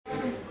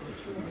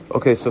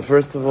Okay, so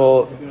first of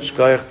all,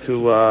 shkayach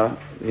to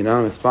the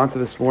anonymous sponsor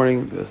this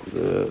morning,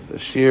 the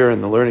shir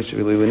and the learning should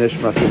be Lili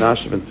Nishmas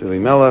Menashe ben Tzvili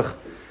Melech,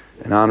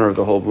 in honor of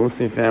the whole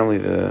Bloomstein family,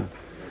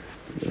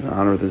 in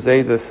honor of the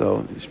Zayda,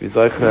 so it should be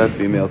Zaycha to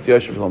be Me'al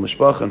Tziyoshev, the whole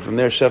Mishpach, and from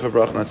there, Shefa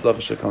Brach and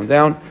Atzlacha should come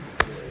down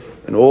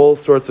in all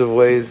sorts of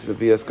ways,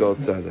 B'Bias Gol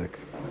Tzedek.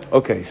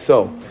 Okay,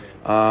 so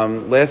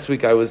last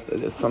week I was,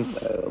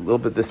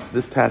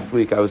 this past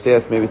week, I was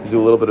asked maybe to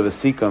do a little bit of a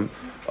sikkim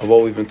of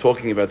what we've been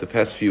talking about the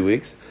past few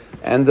weeks,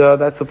 and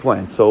that's the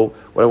plan. So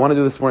what I want to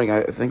do this morning,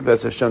 I think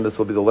B'ez Hashem, this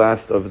will be the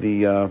last of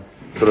the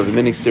sort of the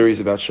mini-series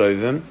about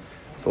Shavavim.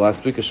 It's the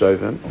last week of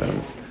Shavavim.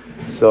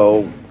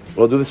 So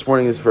what I'll do this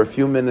morning is for a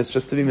few minutes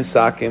just to be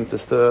misakim,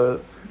 just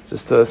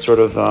to sort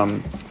of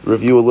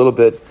review a little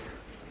bit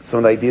some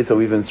of the ideas that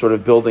we've been sort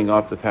of building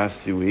up the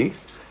past few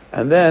weeks,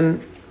 and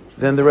then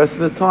the rest of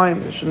the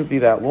time, it shouldn't be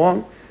that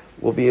long,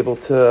 we'll be able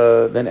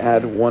to then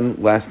add one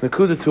last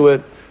nakuda to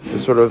it to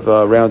sort of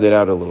round it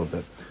out a little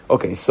bit.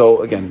 Okay,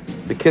 so again,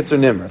 the kids are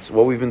nimrats.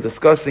 What we've been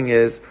discussing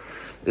is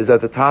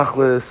that the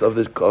tachlis of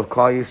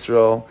Klal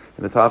Yisrael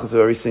and the tachlis of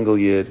every single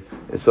yid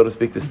is, so to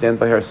speak, to stand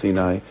by Har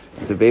Sinai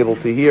and to be able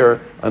to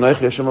hear Anochi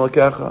Hashem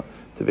Elokecha,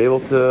 to be able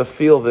to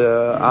feel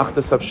the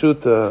Achdas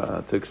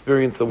Hapshuta, to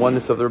experience the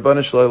oneness of the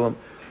Rebbeinu Shalom,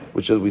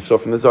 which we saw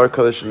from the Zohar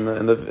Kodesh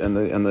and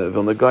the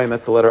Vilna Gaon.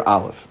 That's the letter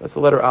Aleph. That's the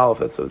letter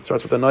Aleph. It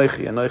starts with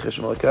Anochi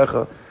Hashem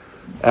Elokecha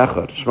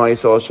Echad. Shema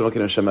Yisrael Hashem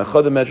Elokeinu Hashem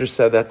Echad. The Medrash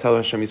said that's how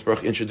Hashem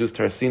Yisbarach introduced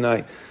Har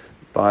Sinai,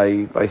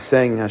 by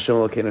saying Hashem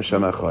Elokeinu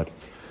Hashem Echad.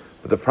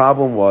 But the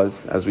problem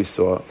was, as we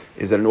saw,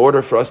 is that in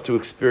order for us to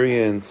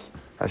experience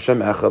Hashem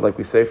Echad, like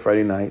we say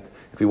Friday night,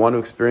 if we want to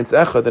experience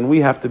Echad, then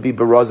we have to be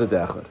Barazad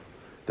Echad.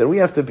 Then we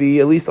have to be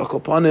at least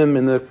Akopanim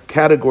in the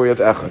category of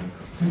Echad.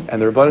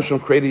 And the Rebbeinu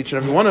Shalom created each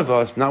and every one of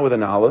us, not with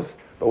an Aleph,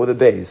 but with a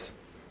Beis.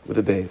 With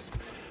a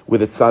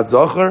Tzad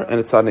Zachar and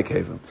a Tzad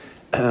Nekeva.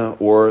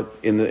 Or as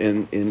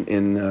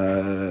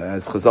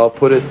Chazal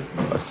put it,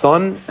 a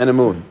sun and a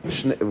moon.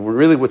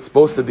 Really, what's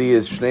supposed to be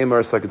is Shnei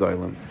Maris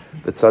HaGedolim.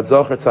 The Tzad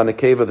Zachar, Tzad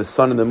Nekeva, the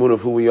sun and the moon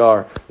of who we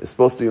are, is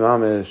supposed to be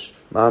mamish,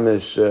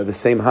 the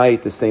same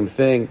height, the same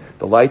thing.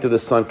 The light of the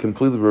sun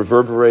completely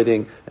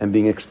reverberating and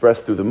being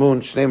expressed through the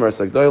moon. Shnei Maris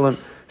HaGedolim,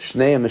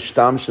 Shnei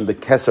Mishtamshim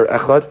B'Keser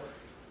Echad.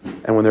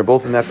 And when they're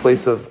both in that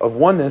place of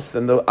oneness,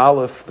 then the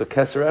Aleph, the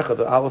Keser Echad,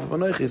 the Aleph of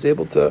Anochi, is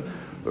able to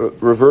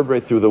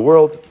reverberate through the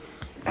world.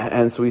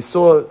 And so we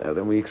saw,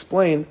 and we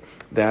explained,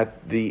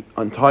 that the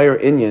entire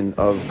inyan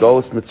of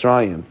Golus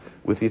Mitzrayim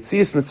with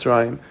Yitzias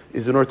Mitzrayim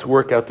is in order to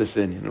work out this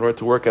inyan. In order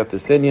to work out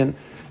this inyan,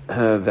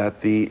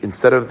 that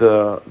instead of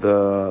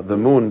the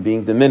moon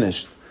being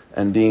diminished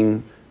and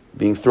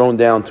being thrown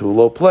down to a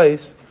low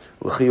place,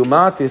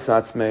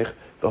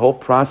 the whole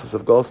process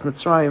of Golus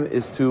Mitzrayim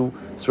is to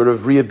sort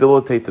of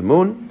rehabilitate the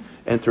moon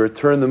and to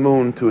return the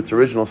moon to its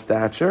original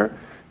stature,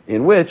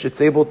 in which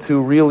it's able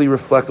to really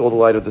reflect all the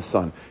light of the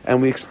sun.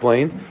 And we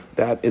explained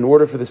that in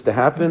order for this to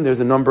happen, there's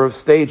a number of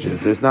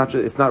stages. It's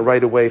not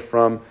right away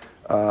from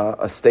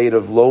a state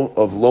of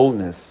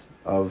lowness,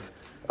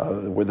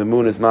 where the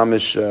moon is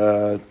mamish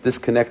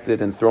disconnected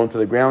and thrown to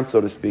the ground,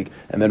 so to speak,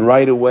 and then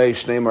right away,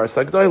 Shnei Maris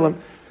HaGedolim.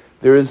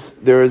 There is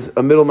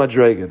a middle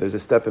madrega. There's a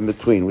step in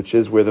between, which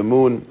is where the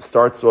moon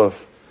starts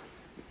off,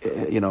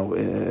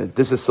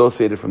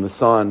 disassociated from the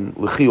sun,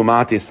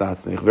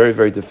 very,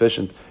 very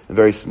deficient and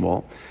very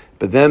small.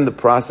 But then the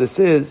process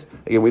is,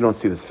 again, we don't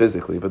see this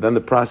physically, but then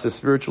the process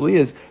spiritually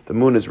is, the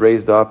moon is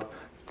raised up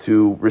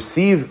to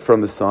receive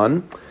from the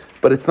sun,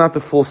 but it's not the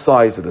full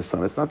size of the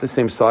sun. It's not the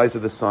same size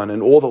of the sun,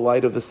 and all the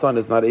light of the sun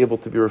is not able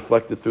to be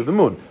reflected through the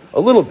moon. A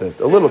little bit.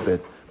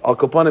 Al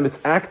Kapanim, it's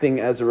acting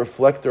as a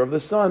reflector of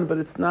the sun, but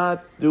it's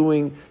not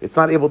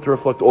able to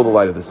reflect all the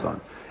light of the sun.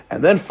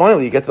 And then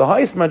finally, you get to the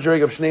highest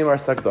madrig of Shnei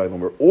Maris HaGedolim,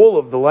 where all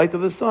of the light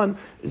of the sun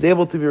is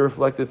able to be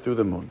reflected through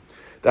the moon.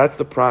 That's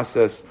the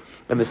process.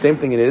 And the same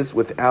thing it is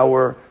with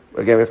again,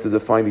 we have to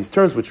define these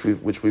terms, which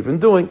we've been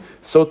doing.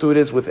 So too it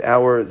is with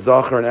our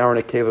Zachar and our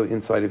Nekeva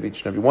inside of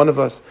each and every one of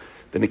us.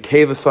 The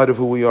Nekeva side of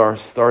who we are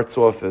starts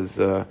off as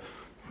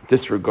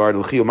disregard,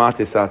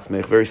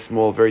 very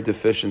small, very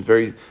deficient,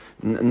 very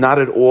not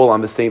at all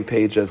on the same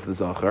page as the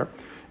Zachar.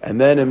 And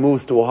then it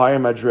moves to a higher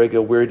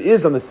madrega where it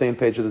is on the same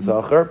page of the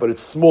Zachar, but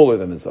it's smaller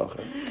than the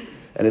Zachar.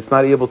 And it's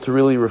not able to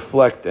really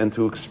reflect and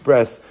to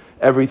express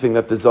everything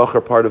that the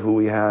Zachar part of who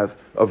we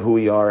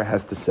are,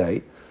 has to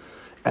say.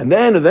 And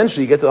then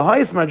eventually you get to the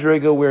highest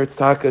madrega where it's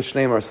Taka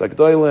Shnei Maris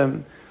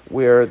HaGedolim,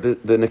 where the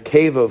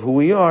Nekeva of who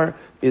we are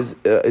is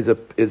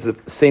the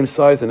same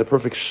size and a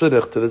perfect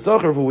shidduch to the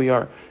Zachar of who we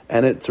are,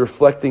 and it's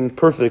reflecting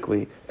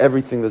perfectly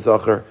everything the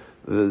Zachar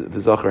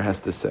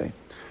has to say.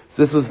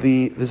 So this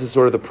is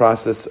sort of the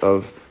process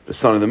of the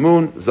sun and the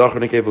moon, Zachar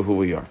and Nekeva of who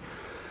we are.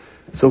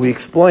 So we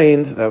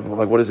explained that,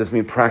 what does this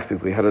mean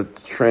practically? How to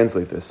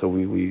translate this? So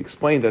we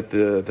explained that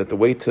the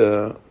way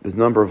to, there's a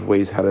number of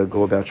ways how to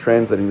go about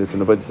translating this in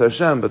Avodas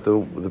Hashem, but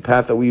the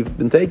path that we've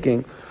been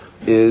taking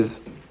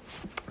is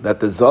that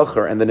the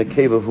Zachar and the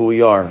Nekeva of who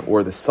we are,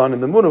 or the sun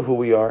and the moon of who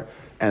we are,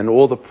 and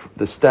all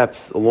the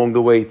steps along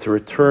the way to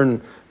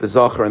return the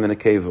Zachar and the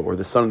Nekeva, or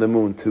the sun and the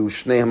moon, to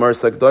Shnei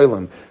Hamarsak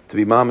Doilam, to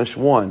be Mamish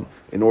one,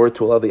 in order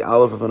to allow the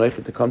Aleph of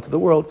Anochi to come to the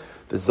world,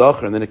 the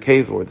Zachar and the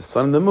Nekeva, or the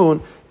sun and the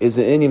moon, is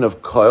an union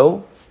of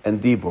Koil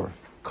and Dibur.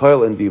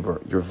 Koil and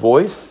Dibur, your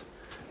voice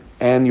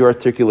and your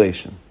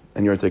articulation.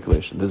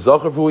 The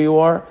Zachar of who you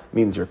are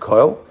means your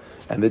Koil,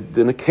 and the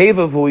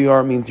Nekeva of who you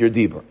are means your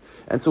Dibur.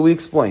 And so we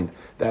explained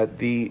that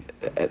the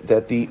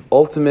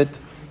ultimate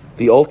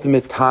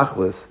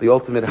tachlis, the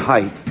ultimate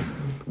height.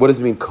 What does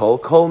it mean? Kol?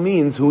 Kol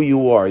means who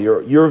you are,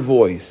 your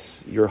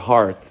voice, your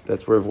heart.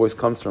 That's where voice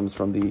comes from. It's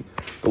from the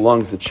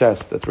lungs, the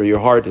chest. That's where your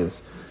heart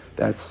is.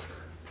 That's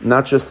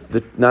not just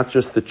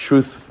the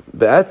truth.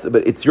 But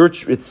it's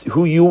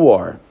who you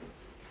are.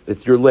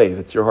 It's your lave.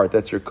 It's your heart.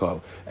 That's your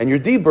kol. And your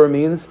dibur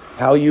means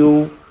how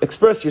you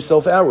express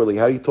yourself outwardly,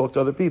 how you talk to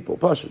other people,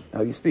 pashat,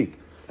 how you speak,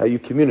 how you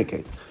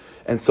communicate.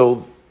 And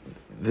so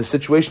the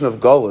situation of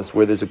Golus,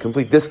 where there's a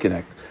complete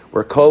disconnect,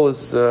 where kol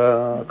is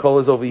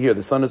over here,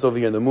 the sun is over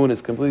here, and the moon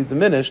is completely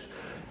diminished,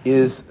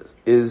 is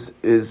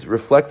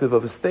reflective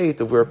of a state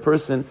of where a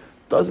person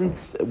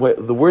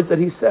the words that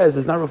he says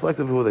is not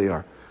reflective of who they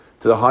are.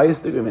 To the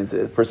highest degree,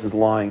 a person's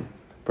lying,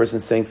 a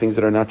person's saying things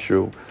that are not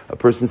true, a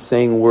person's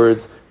saying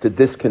words to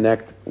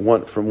disconnect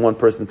from one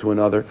person to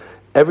another.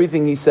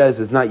 Everything he says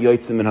is not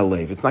yotzim min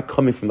halev. It's not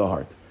coming from the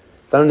heart.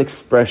 It's not an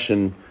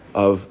expression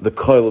of the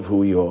coil of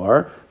who you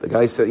are. The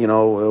guy said,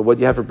 what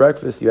do you have for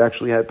breakfast? You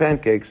actually had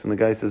pancakes. And the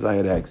guy says, I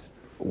had eggs.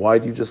 Why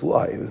do you just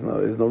lie? There's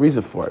no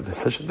reason for it. There's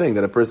such a thing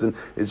that a person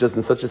is just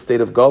in such a state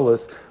of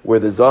galus where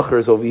the zachar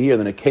is over here,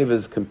 then a cave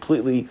is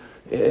completely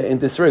in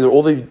disarray.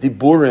 All the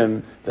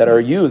diburim that are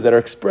used, that are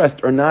expressed,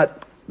 they're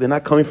not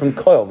coming from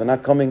coil. They're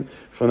not coming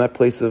from that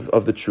place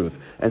of the truth.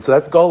 And so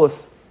that's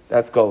galus.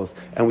 That's galus.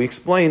 And we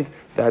explained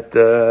that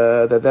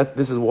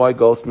this is why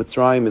galus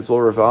Mitzrayim is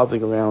all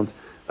revolving around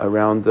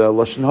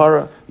Lashon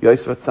Hara.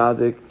 Yosef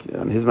Tzaddik,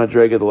 on his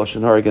madrega, the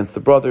Lashon Hara against the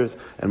brothers,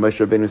 and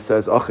Moshe Rabbeinu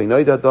says, Achei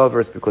noida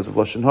davar, it's because of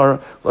Lashon Hara.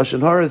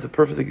 Lashon Hara is a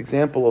perfect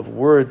example of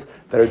words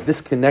that are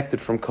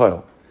disconnected from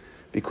Koil.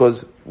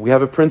 Because we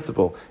have a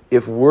principle.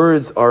 If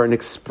words are an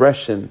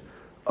expression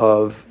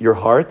of your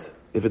heart,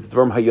 if it's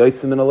Dvarm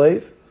Hayotzim in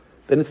Alev,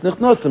 then it's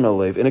Nichnasim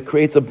Alev, and it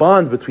creates a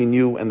bond between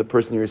you and the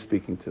person you're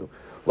speaking to.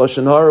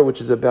 Lashon Hara,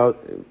 which is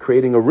about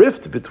creating a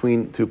rift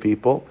between two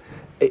people,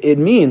 it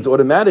means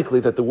automatically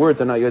that the words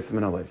are not yotzim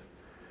min halev.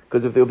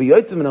 Because if they'll be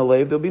yotzim min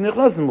halev, they'll be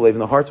nichnasim halev, and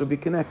the hearts will be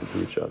connected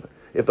to each other.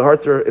 If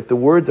the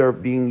words are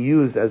being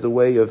used as a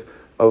way of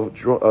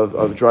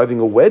driving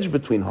a wedge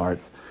between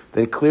hearts,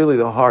 then clearly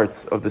the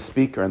hearts of the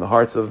speaker and the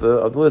hearts of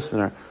the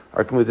listener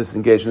are completely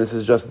disengaged. And this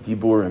is just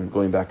diburim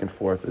going back and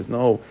forth. It's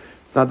not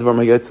dvar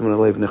yotzim min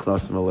halev,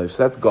 nichnasim halev.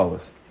 So that's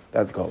galus.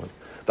 That's galus.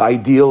 The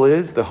ideal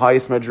is the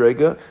highest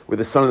madrega, where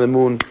the sun and the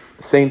moon,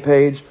 the same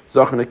page,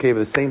 zachar and the cave,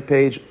 the same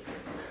page,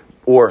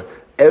 or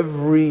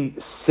every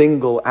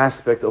single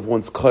aspect of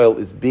one's koil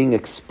is being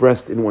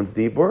expressed in one's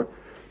dibur.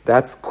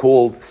 That's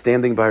called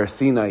standing by Har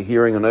Sinai,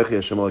 hearing Anochi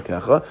Hashem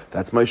Elokecha.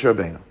 That's Moshe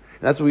Rabbeinu. And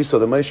that's what we saw.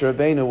 The Moshe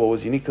Rabbeinu, what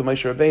was unique to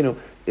Moshe Rabbeinu,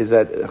 is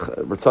that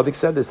Tzaddik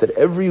said this, that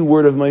every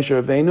word of Moshe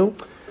Rabbeinu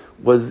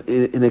was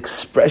an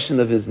expression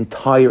of his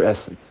entire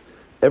essence.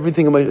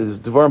 Everything of Moshe is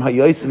Dvarim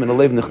Hayotzim and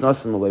Alev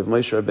Nichnasim Alev,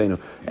 Moshe Rabbeinu.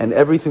 And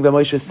everything that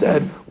Moshe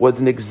said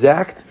was an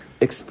exact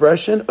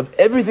expression of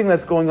everything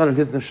that's going on in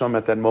his neshama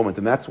at that moment.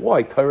 And that's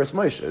why Torah's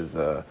Moshe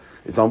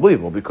is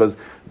unbelievable, because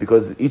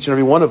each and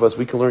every one of us,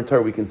 we can learn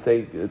Torah, we can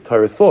say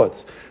Torah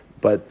thoughts,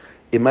 but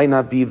it might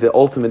not be the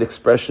ultimate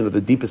expression of the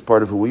deepest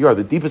part of who we are.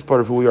 The deepest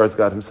part of who we are is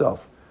God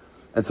himself.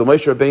 And so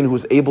Moshe Rabbeinu, who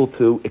is able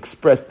to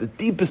express the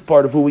deepest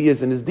part of who he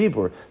is in his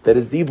dibur, that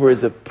his dibur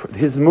is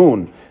his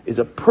moon is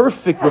a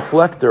perfect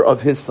reflector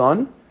of his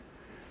sun,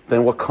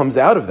 then what comes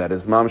out of that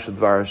is Mamash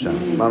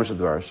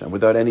Dvar Hashem,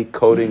 without any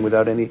coding,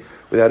 without any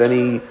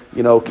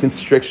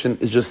constriction,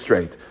 is just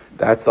straight.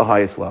 That's the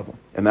highest level,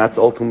 and that's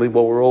ultimately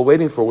what we're all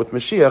waiting for with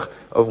Mashiach,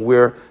 of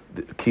where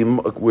the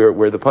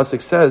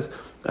pasuk says,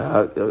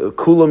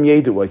 "Kulam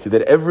yedu," I see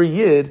that every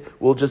yid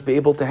will just be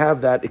able to have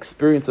that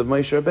experience of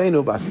Moshe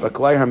Rabbeinu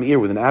b'aspaklai hamir,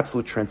 with an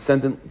absolute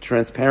transcendent,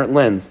 transparent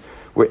lens,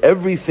 where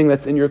everything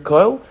that's in your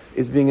koil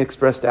is being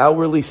expressed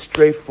outwardly,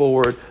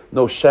 straightforward,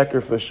 no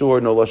sheker for sure,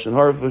 no lashon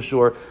hara for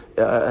sure,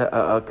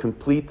 a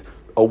complete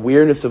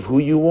awareness of who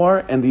you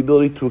are and the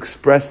ability to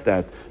express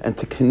that and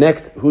to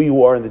connect who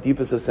you are in the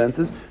deepest of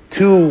senses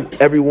to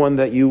everyone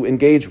that you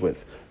engage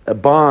with. A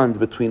bond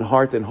between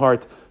heart and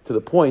heart, to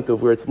the point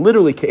of where it's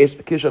literally ki'ish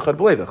echad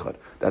b'lev echad.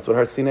 That's what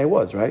Har Sinai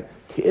was, right?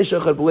 Ki'ish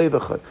echad b'lev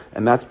echad.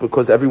 And that's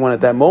because everyone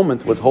at that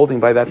moment was holding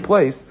by that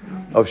place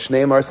of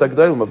Shnei Marsak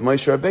Doilam, of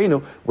Moshe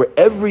Rabbeinu, where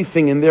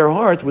everything in their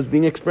heart was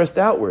being expressed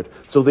outward.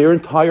 So their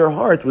entire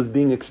heart was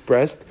being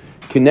expressed,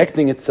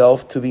 connecting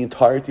itself to the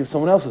entirety of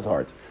someone else's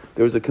heart.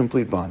 There was a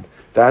complete bond.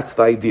 That's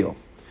the ideal.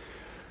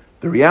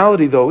 The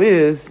reality, though,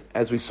 is,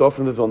 as we saw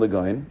from the Vilna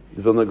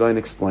Gaon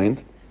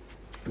explained,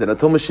 that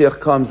until Mashiach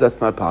comes, that's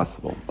not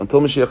possible.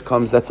 Until Mashiach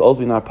comes, that's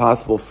ultimately not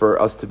possible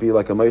for us to be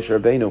like a Moshe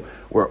Rabbeinu,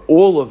 where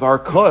all of our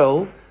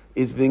koil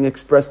is being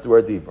expressed through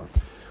our dibur.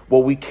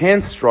 What we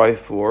can strive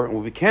for,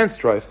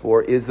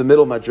 is the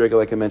middle madriga,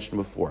 like I mentioned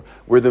before,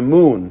 where the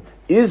moon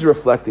is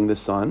reflecting the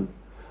sun,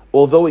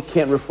 although it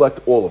can't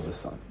reflect all of the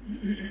sun.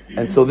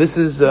 And so this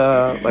is,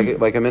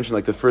 like I mentioned,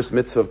 like the first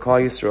mitzvah of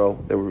Klal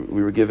Yisrael that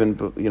we were given,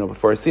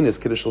 before our sin is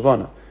Kiddush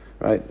Levana,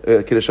 right?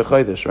 Kiddush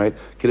HaChodesh, right?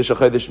 Kiddush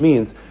HaChodesh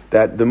means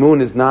that the moon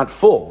is not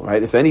full,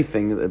 right? If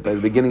anything, by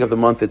the beginning of the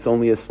month, it's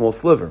only a small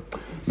sliver.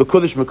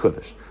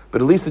 Mekudesh.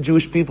 But at least the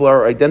Jewish people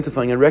are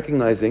identifying and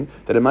recognizing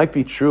that it might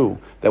be true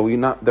that we're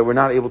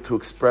not able to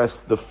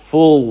express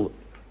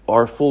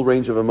our full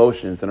range of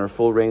emotions and our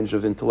full range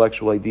of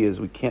intellectual ideas.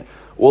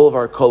 All of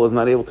our kol is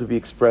not able to be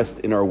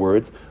expressed in our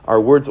words.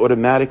 Our words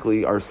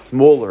automatically are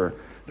smaller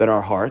than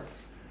our heart.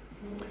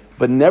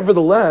 But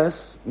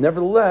nevertheless,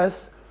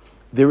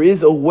 there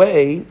is a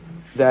way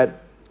that,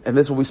 and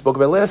this is what we spoke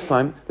about last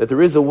time, that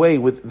there is a way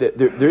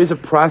there is a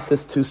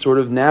process to sort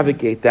of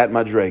navigate that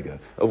madrega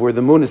of where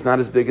the moon is not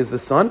as big as the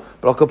sun,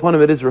 but al kaponim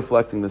it is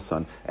reflecting the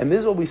sun. And this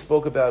is what we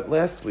spoke about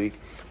last week,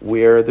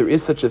 where there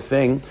is such a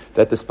thing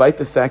that despite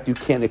the fact you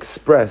can't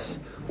express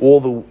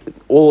all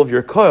of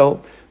your koil,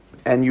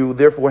 and you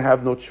therefore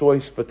have no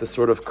choice but to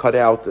sort of cut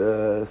out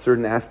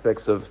certain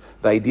aspects of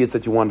the ideas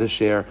that you want to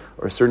share,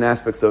 or certain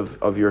aspects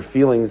of your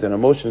feelings and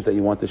emotions that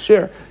you want to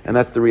share, and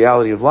that's the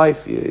reality of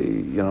life.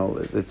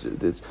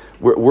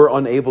 We're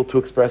unable to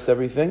express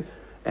everything,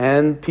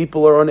 and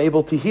people are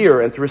unable to hear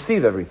and to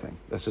receive everything.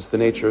 That's just the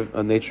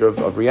nature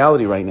of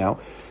reality right now.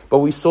 But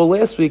what we saw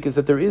last week is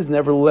that there is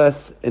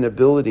nevertheless an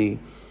ability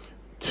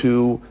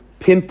to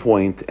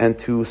pinpoint and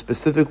to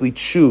specifically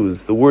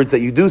choose the words that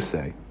you do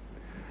say,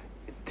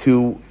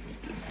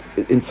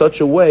 in such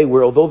a way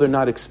where, although they're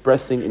not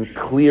expressing in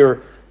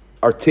clear,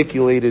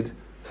 articulated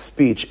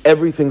speech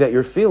everything that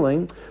you're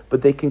feeling,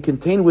 but they can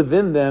contain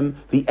within them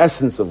the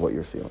essence of what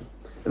you're feeling.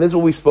 And this is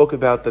what we spoke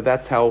about,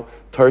 that's how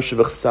Torah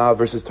Shebechsav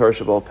versus Torah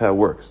Sheba'al Peh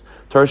works.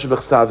 Torah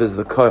Shebechsav is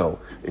the koil,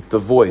 it's the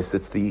voice,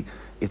 it's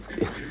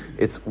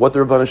what the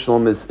Rebbeinu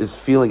Shalom is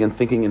feeling and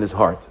thinking in his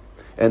heart.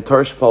 And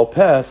Torah Sheba'al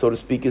Peh, so to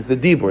speak, is the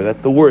dibur,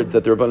 that's the words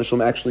that the Rebbeinu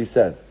Shalom actually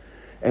says.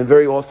 And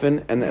very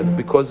often, and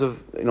because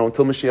of,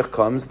 until Mashiach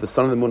comes, the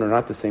sun and the moon are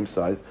not the same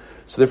size.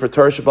 So therefore,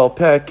 Torah Sheba'al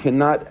Peh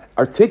cannot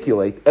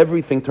articulate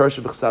everything Torah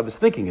Shebechsav is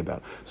thinking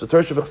about. So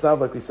Torah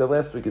Shebechsav, like we said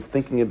last week, is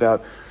thinking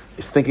about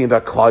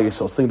Klal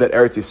Yisrael, it's thinking about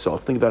Eretz Yisrael,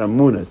 it's thinking about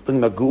Amunah, it's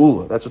thinking about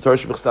Geula. That's what Torah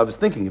Shebechsav is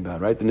thinking about,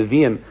 right? The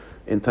Nevi'im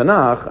in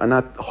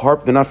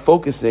Tanakh they're not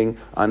focusing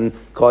on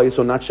Klal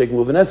Yisrael not shaking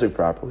Luv and Ezek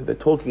properly. They're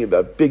talking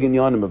about big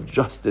inyanim of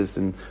justice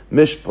and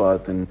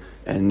mishpat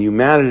and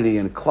humanity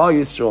and Klal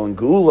Yisrael and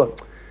Geula.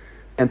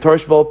 And Torah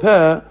Sheba'al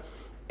Peh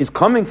is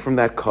coming from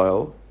that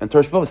koil, and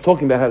Torah Sheba'al is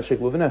talking about how to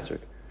shake Luv and Esrog.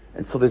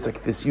 And so there's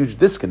like this huge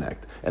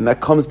disconnect, and that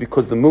comes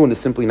because the moon is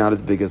simply not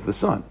as big as the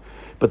sun.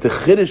 But the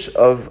chiddush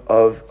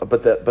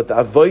but the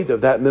avoid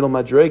of that middle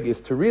madreg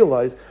is to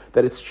realize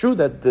that it's true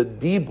that the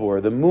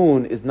dibur, the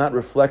moon, is not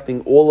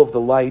reflecting all of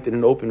the light in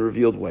an open,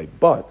 revealed way.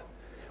 But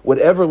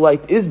whatever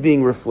light is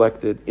being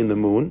reflected in the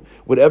moon,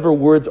 whatever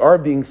words are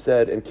being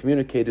said and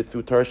communicated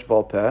through Torah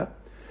Sheba'al Peh,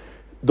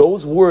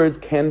 those words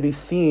can be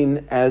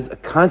seen as a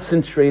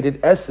concentrated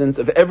essence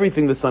of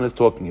everything the sun is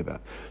talking about.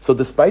 So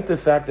despite the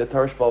fact that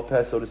Torah Sheba'al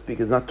Peh, so to speak,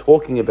 is not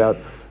talking about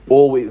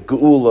always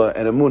Geula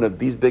and Amunah,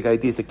 these big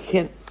ideas, it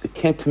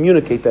can't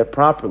communicate that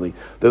properly.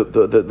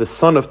 The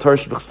sun of Torah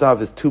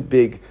Shebechsav is too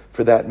big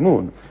for that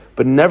moon.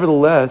 But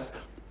nevertheless,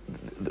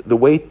 the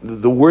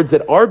words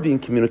that are being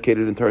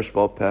communicated in Torah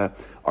Sheba'al Peh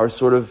are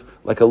sort of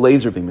like a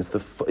laser beam. It's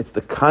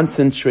the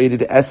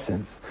concentrated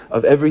essence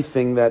of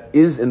everything that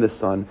is in the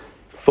sun,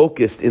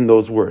 focused in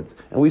those words.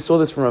 And we saw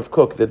this from Rav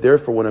Kook, that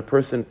therefore when a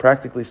person,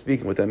 practically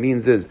speaking, what that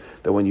means is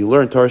that when you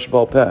learn Torah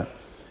Sheba'al Peh,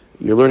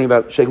 you're learning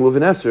about Sheikh Luv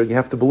and Esrog, you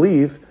have to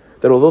believe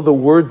that although the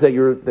words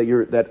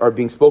that are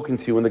being spoken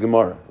to you in the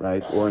Gemara,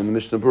 right, or in the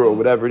Mishnah Berurah, or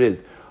whatever it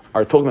is,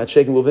 are talking about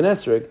Sheikh Luv and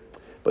Esrog,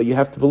 but you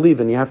have to believe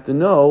and you have to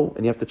know,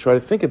 and you have to try to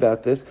think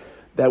about this,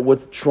 that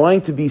what's trying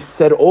to be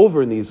said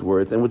over in these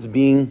words, and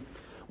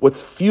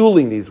what's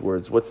fueling these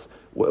words, what's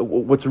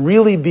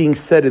really being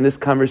said in this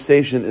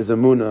conversation is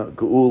Amunah,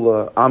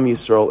 Geula, Am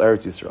Yisrael,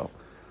 Eretz Yisrael.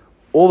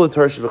 All the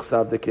Torah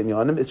Shebechsav, the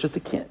Kinyanim, it's just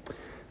it can't.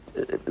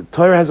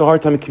 Torah has a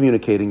hard time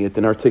communicating it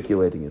and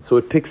articulating it. So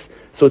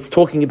it's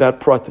talking about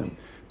pratim.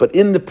 But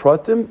in the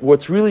pratim,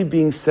 what's really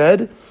being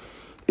said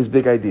is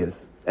big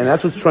ideas. And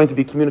that's what's trying to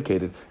be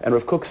communicated. And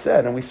Rav Kook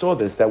said, and we saw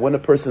this, that when a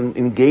person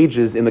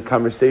engages in the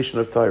conversation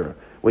of Torah,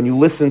 when you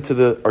listen to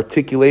the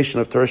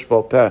articulation of Torah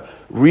Sheba'al Peh,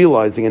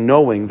 realizing and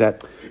knowing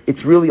that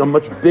it's really a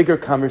much bigger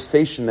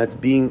conversation that's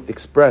being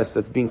expressed,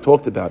 that's being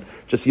talked about.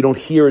 Just you don't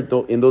hear it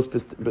in those,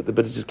 but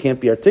it just can't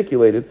be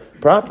articulated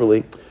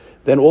properly.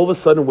 Then all of a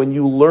sudden, when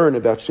you learn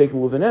about Sheikh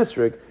Luv and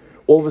Esrog,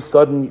 all of a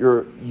sudden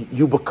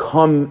you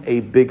become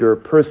a bigger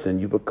person.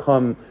 You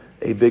become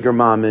a bigger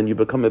mammon. You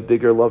become a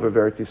bigger lover of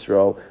Eretz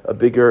Yisrael, a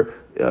bigger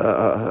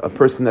a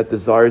person that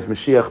desires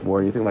Mashiach more.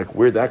 And you think, like,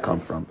 where'd that come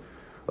from?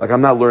 Like,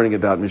 I'm not learning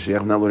about Mashiach.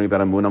 I'm not learning about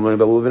Amun. I'm learning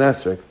about Luv and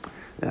Esrog.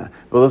 Yeah,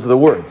 well, those are the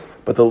words.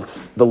 But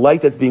the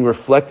light that's being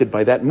reflected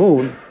by that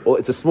moon, well,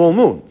 it's a small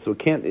moon, so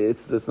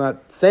it's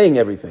not saying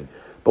everything.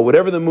 But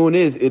whatever the moon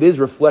is, it is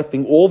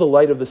reflecting all the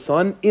light of the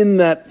sun in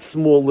that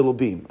small little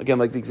beam. Again,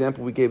 like the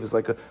example we gave is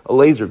like a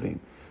laser beam,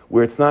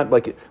 where it's not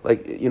like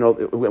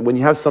when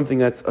you have something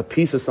that's a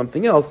piece of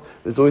something else,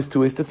 there's always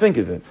two ways to think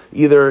of it.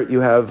 Either you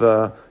have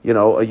a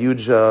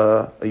huge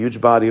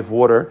body of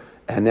water,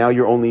 and now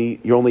you're only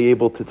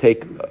able to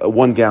take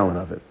 1 gallon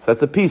of it. So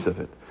that's a piece of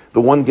it. The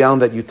 1 gallon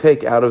that you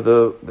take out of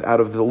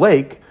the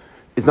lake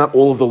is not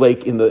all of the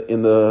lake in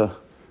the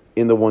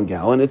 1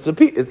 gallon. It's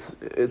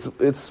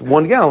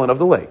 1 gallon of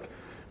the lake.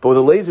 But with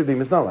a laser beam,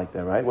 it's not like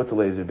that, right? What's a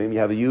laser beam? You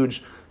have a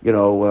huge,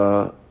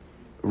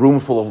 room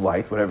full of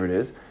light, whatever it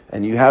is,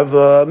 and you have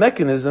a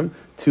mechanism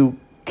to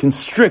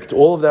constrict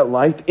all of that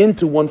light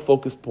into one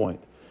focused point.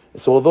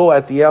 So although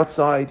at the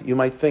outside you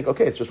might think,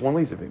 okay, it's just one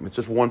laser beam, it's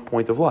just one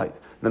point of light.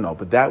 No,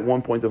 but that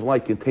one point of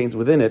light contains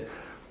within it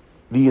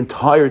the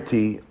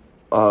entirety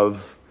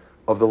of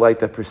the light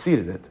that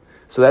preceded it.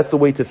 So that's the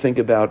way to think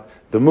about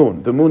the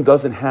moon. The moon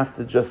doesn't have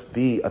to just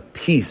be a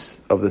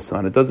piece of the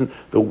sun. It doesn't.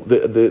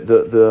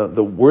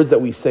 The words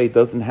that we say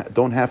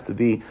don't have to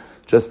be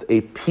just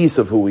a piece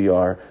of who we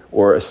are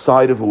or a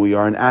side of who we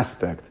are, an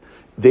aspect.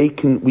 We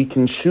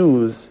can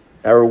choose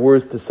our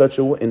words in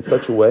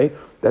such a way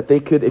that they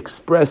could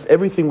express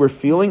everything we're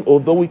feeling,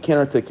 although we can't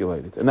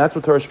articulate it. And that's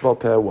what Torah Sheba'al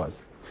Peh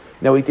was.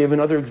 Now we gave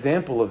another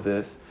example of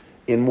this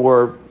in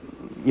more,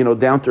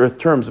 down-to-earth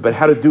terms about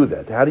how to do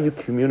that. How do you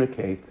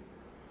communicate?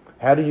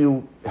 How do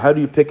you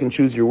pick and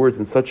choose your words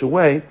in such a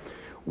way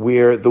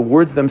where the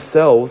words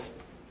themselves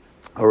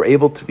are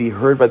able to be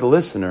heard by the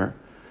listener,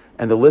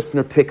 and the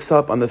listener picks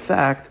up on the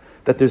fact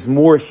that there's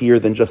more here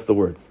than just the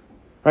words,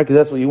 right? Because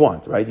that's what you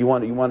want, right? You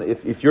want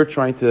if you're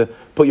trying to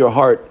put your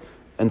heart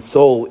and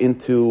soul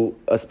into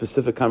a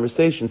specific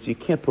conversation, so you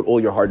can't put all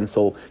your heart and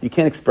soul. You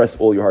can't express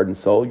all your heart and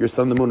soul. Your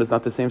sun and the moon is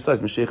not the same size.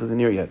 Mashiach isn't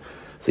here yet.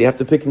 So you have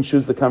to pick and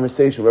choose the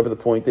conversation, whatever the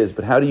point is.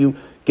 But how do you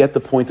get the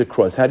point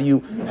across? How do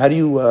you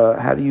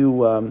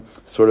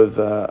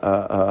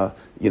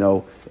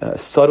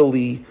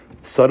subtly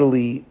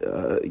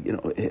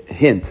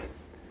hint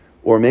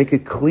or make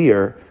it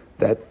clear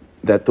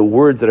that the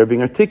words that are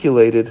being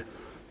articulated,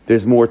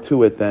 there's more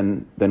to it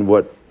than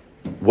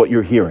what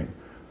you're hearing.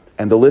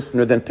 And the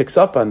listener then picks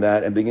up on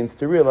that and begins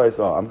to realize,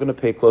 I'm going to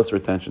pay closer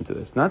attention to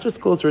this. Not just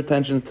closer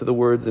attention to the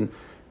words and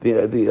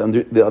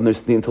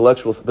the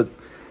intellectuals, but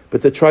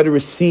to try to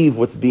receive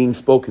what's being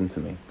spoken to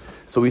me.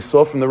 So we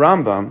saw from the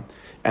Rambam,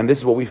 and this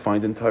is what we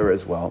find in Torah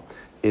as well,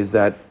 is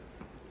that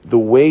the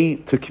way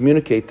to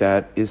communicate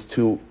that is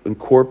to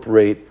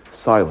incorporate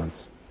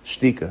silence,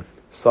 shtika,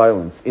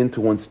 silence, into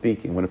one's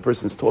speaking. When a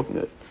person's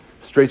talking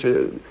straight,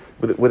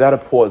 without a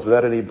pause,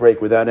 without any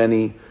break, without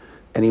any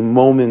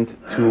moment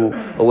to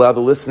allow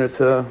the listener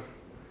to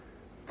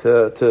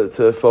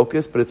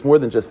focus. But it's more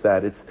than just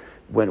that. It's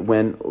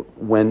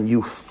when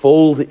you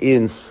fold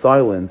in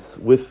silence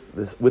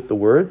with the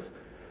words,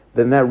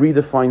 then that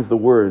redefines the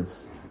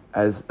words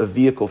as a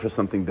vehicle for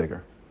something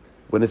bigger.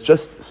 When it's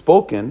just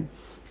spoken,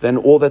 then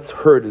all that's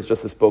heard is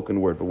just a spoken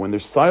word. But when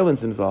there's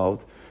silence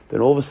involved,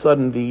 then all of a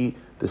sudden the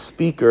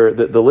speaker,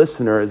 the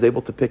listener, is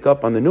able to pick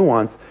up on the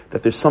nuance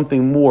that there's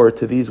something more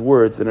to these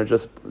words than are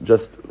just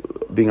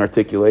being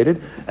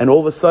articulated. And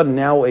all of a sudden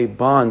now a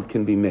bond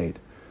can be made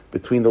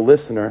between the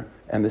listener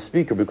and the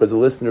speaker, because the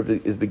listener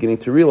is beginning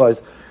to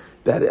realize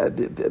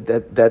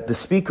that the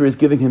speaker is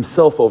giving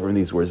himself over in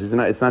these words.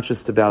 It's not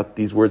just about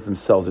these words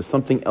themselves. There's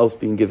something else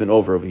being given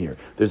over here.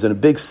 There's a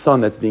big sun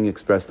that's being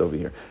expressed over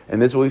here.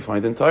 And this is what we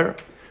find in Torah.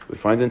 We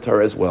find in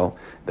Torah as well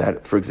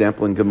that, for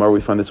example, in Gemara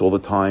we find this all the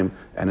time,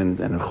 and in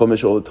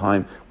Chumash all the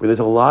time, where there's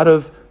a lot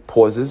of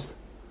pauses.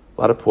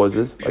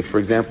 Like, for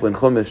example, in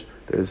Chumash,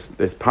 there's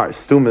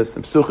stumas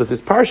and psuchas,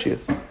 there's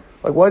parshias.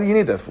 Like, why do you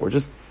need that for?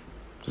 Just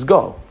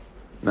go.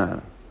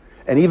 No.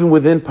 And even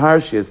within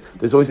parshias,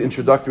 there's always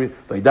introductory,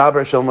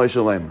 Vaydaber Shel Moshe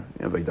Lemer.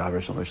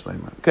 Vaydaber Shel Moshe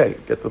Lemer. Okay,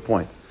 get to the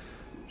point.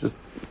 Just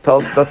tell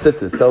us about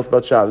tzitzis, tell us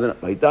about Shabbos.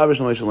 Vaydaber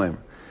Shel Moshe Lemer.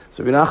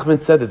 So Rabbi Nachman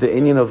said that the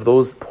inyan of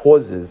those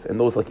pauses and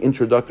those like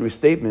introductory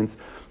statements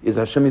is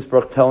Hashem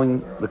Yisparach telling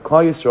the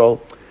Klal Yisrael,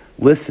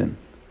 listen.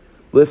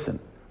 What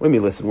do you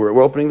mean listen?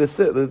 We're opening the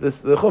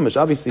Chumash.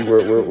 Obviously,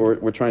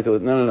 we're trying to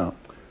no.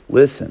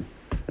 Listen.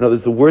 In other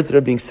words, the words that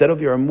are being said over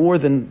here are more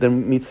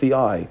than meets the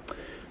eye.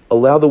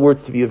 Allow the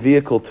words to be a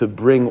vehicle to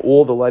bring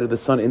all the light of the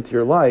sun into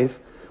your life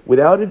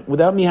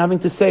without me having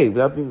to say,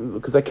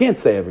 because I can't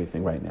say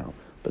everything right now,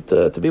 but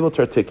to be able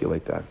to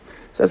articulate that.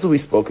 So that's what we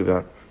spoke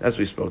about.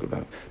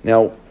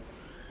 Now,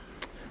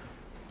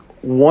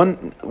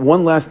 one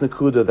last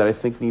nakuda that I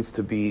think needs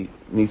to be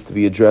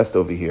addressed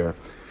over here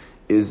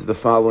is the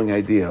following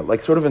idea.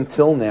 Like, sort of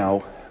until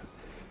now,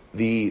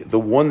 the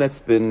one that's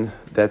been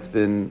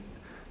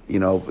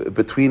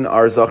between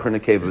our Zachar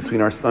and Nekeva,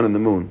 between our sun and the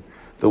moon,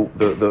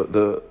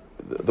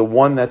 the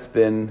one that's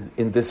been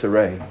in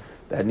disarray,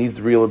 that needs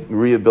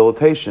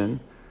rehabilitation,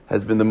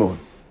 has been the moon.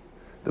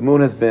 The moon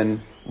has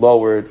been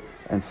lowered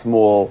and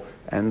small,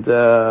 and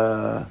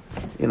and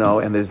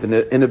there's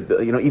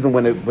even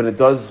when it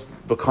does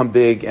become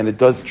big and it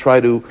does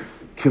try to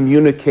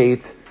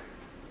communicate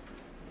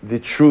the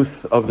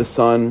truth of the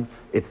sun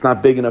It's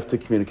not big enough to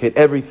communicate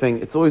everything.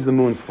 It's always the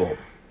moon's fault.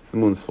 It's the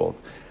moon's fault.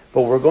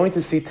 But what we're going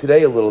to see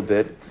today a little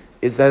bit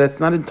is that it's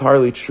not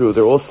entirely true.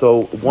 They're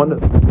also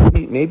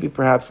maybe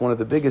perhaps one of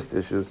the biggest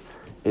issues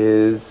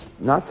is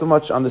not so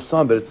much on the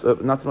sun, but it's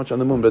not so much on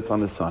the moon, but it's on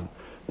the sun.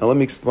 Now let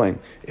me explain.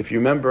 If you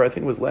remember, I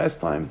think it was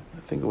last time,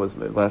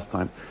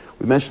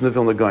 we mentioned the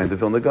Vilna Gaon. The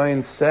Vilna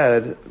Gaon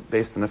said,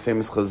 based on a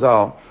famous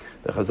Chazal,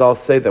 the Chazal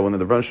say that when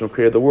the Rebbeinu Shalom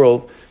created the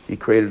world, he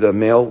created a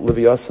male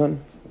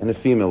Leviathan and a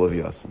female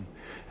Leviathan.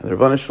 And the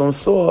Rebbeinu Shalom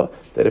saw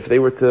that if they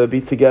were to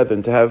be together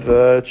and to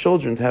have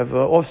children, to have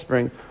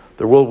offspring,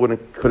 the world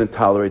couldn't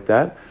tolerate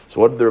that. So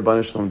what did the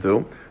Rebbeinu Shalom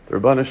do? The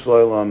Rebbeinu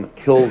Shalom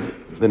killed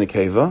the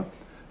Nekeva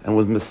and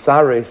was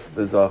Mesares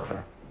the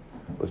Zachar.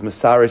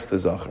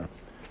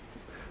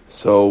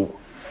 So,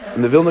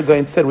 and the Vilna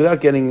Gaon said, without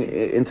getting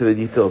into the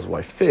details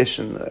why fish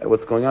and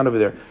what's going on over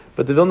there,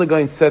 but the Vilna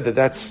Gaon said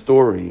that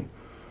story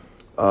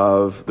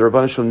of the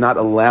Rebbeinu Shalom not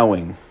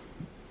allowing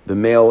the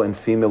male and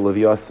female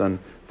Leviathan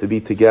to be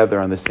together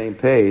on the same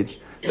page,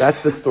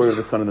 that's the story of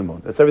the sun and the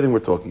moon. That's everything we're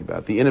talking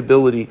about. The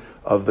inability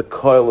of the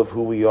coil of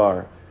who we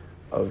are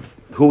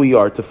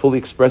to fully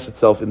express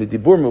itself in the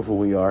diburim of who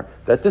we are,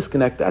 that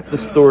disconnect, that's the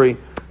story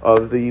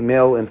of the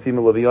male and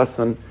female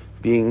Leviathan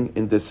being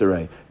in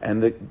disarray.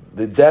 And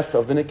the death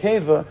of the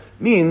Nekeva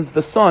means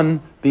the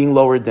sun being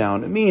lowered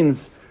down. It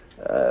means,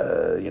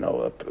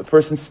 a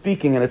person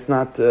speaking and it's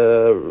not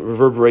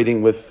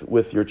reverberating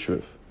with your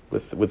truth,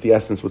 with the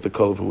essence, with the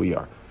core of who we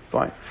are.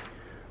 Fine.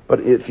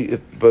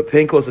 But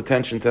paying close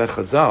attention to that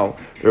Chazal,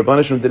 the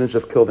Rebbeinu Shalom didn't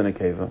just kill the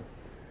Nekeva.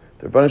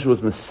 The Rebbeinu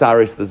Shalom was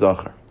Mesaris the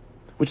Zachar,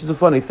 which is a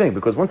funny thing,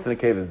 because once the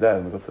Nekeva is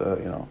dead, because,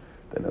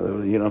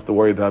 then you don't have to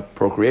worry about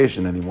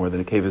procreation anymore.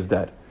 The Nekeva is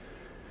dead.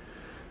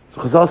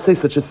 So Chazal say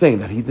such a thing,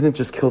 that he didn't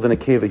just kill the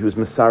Nekeva, he was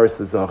Mesaris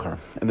the Zachar.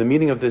 And the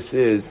meaning of this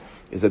is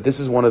that this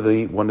is one of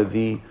the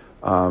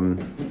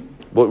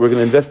what we're going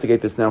to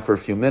investigate this now for a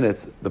few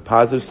minutes, the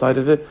positive side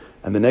of it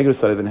and the negative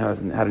side of it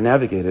and how to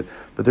navigate it.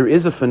 But there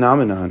is a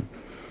phenomenon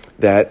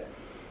that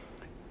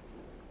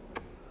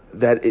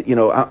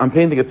I'm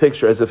painting a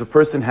picture as if a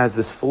person has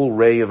this full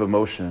array of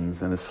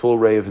emotions and this full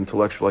array of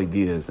intellectual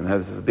ideas and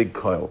has this big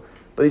coil,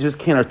 but he just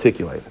can't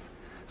articulate it.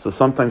 So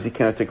sometimes he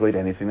can't articulate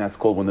anything. That's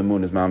called when the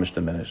moon is mamish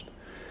diminished.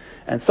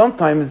 And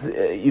sometimes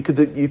you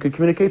could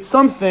communicate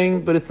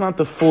something, but it's not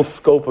the full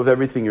scope of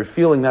everything you're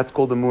feeling. That's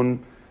called the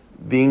moon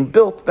being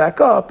built back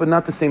up, but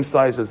not the same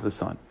size as the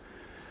sun.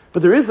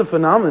 But there is a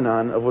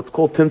phenomenon of what's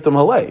called timtum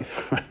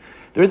haleif.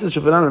 There is such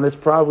a phenomenon that's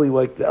probably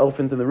like the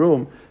elephant in the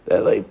room,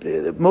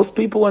 that most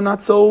people are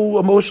not so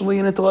emotionally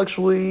and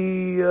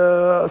intellectually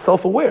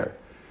self-aware.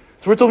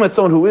 So we're talking about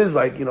someone who is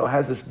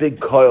has this big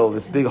coil,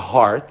 this big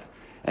heart,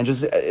 and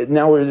just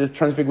now we're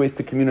trying to figure ways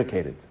to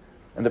communicate it.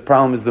 And the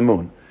problem is the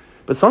moon.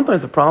 But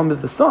sometimes the problem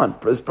is the sun.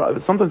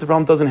 Sometimes the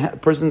problem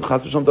person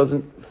Chas v'Shalom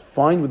doesn't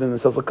find within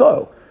themselves a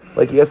coil.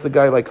 Like he asks the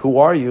guy, who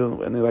are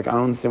you? And they're like, I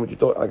don't understand what you're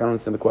talking. I don't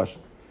understand the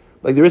question.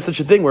 There is such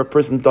a thing where a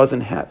person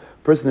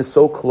is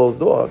so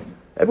closed off.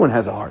 Everyone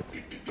has a heart,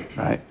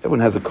 right?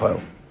 Everyone has a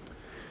coil.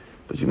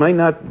 But you might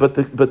not. But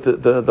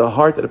the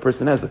heart that a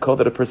person has, the coil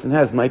that a person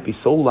has, might be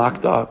so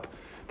locked up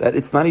that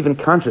it's not even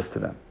conscious to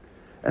them.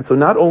 And so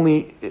not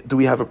only do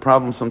we have a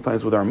problem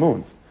sometimes with our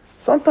moons,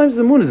 sometimes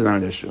the moon is not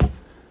an issue.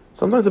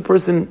 Sometimes a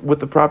person with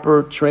the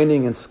proper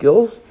training and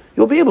skills,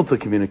 you'll be able to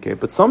communicate.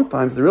 But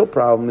sometimes the real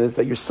problem is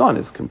that your sun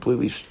is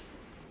completely,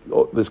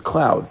 there's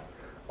clouds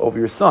over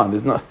your sun.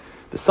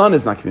 The sun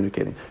is not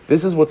communicating.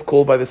 This is what's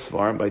called by the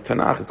Svarim, by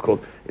Tanakh,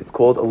 it's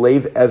called a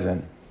leiv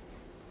even,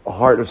 a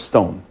heart of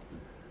stone.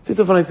 See, it's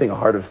a funny thing, a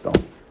heart of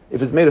stone.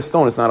 If it's made of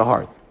stone, it's not a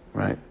heart,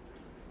 right?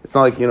 It's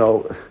not like,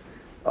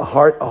 a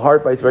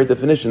heart by its very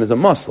definition is a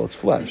muscle, it's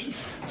flesh.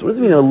 So what does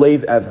it mean, a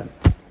leiv even?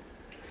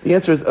 The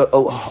answer is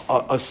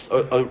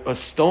a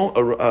stone.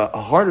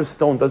 A heart of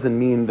stone doesn't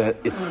mean that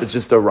it's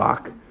just a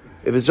rock.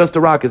 If it's just a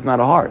rock, it's not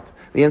a heart.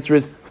 The answer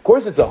is, of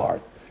course, it's a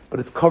heart, but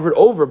it's covered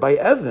over by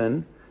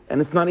even, and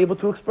it's not able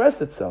to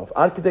express itself.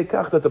 Ad kedei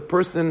kach that the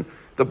person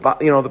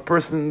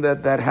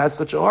that has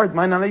such a heart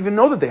might not even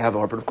know that they have a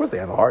heart, but of course they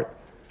have a heart.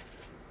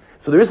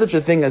 So there is such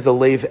a thing as a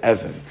leiv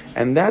even,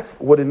 and that's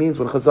what it means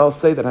when Chazal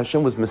say that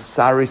Hashem was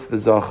Mesaris the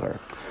Zachar.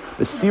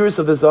 The series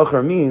of the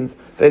Zachar means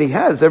that he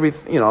has he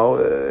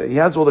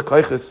has all the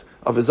kaiches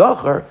of his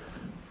Zachar,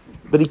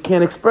 but he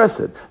can't express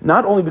it.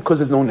 Not only because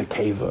there's no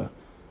Nekeva,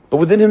 but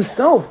within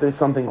himself there's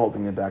something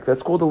holding it back.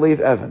 That's called the leiv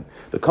even.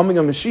 The coming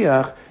of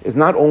Mashiach is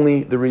not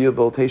only the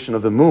rehabilitation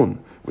of the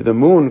moon, where the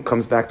moon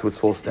comes back to its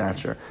full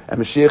stature, and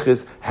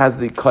Mashiach has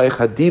the kaich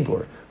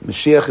hadibur.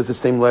 Mashiach is the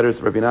same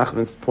letters, Rabbi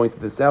Nachman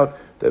pointed this out,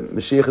 that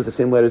Mashiach is the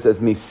same letters as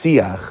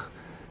Mesiach,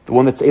 the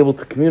one that's able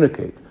to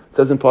communicate. It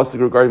says in Pasuk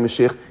regarding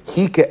Mashiach,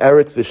 He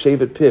ke'eretz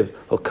v'shevet piv.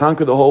 He'll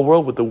conquer the whole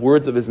world with the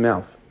words of his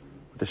mouth,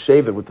 with the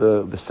shevet, with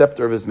the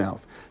scepter of his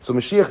mouth. So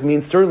Mashiach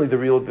means certainly the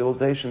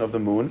rehabilitation of the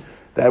moon,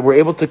 that we're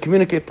able to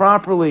communicate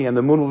properly, and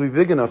the moon will be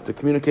big enough to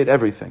communicate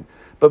everything.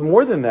 But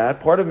more than that,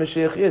 part of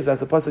Mashiach is, as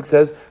the Pasuk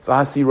says,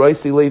 V'hasi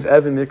roisi leiv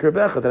even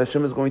mikrebecha, that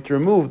Hashem is going to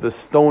remove the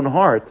stone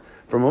heart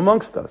from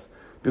amongst us.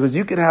 Because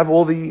you can have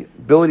all the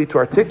ability to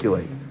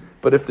articulate,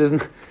 But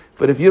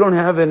if you don't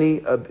have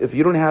if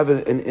you don't have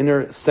an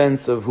inner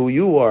sense of who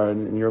you are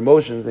and your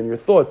emotions and your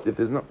thoughts, if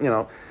there's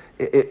no,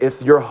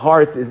 if your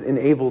heart is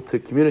unable to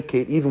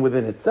communicate even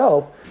within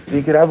itself, then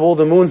you could have all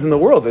the moons in the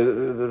world.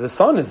 The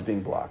sun is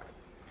being blocked.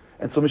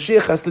 And so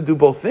Mashiach has to do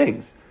both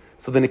things.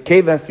 So the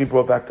Nekeva has to be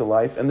brought back to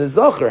life, and the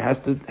Zachar has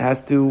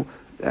to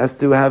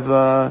have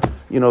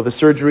the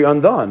surgery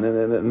undone,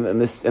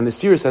 and the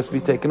Sirius has to be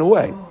taken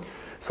away.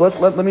 So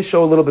let me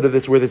show a little bit of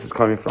this, where this is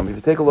coming from. If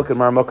you take a look at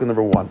Maramaka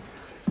number 1,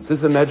 so this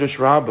is a Medrash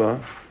Rabbah.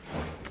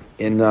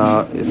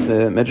 It's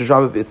a Medrash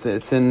Rabbah.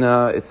 It's in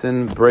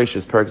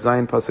Bereshis, Perek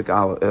Zayin,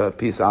 Pasuk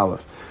Piece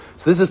Aleph.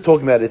 So this is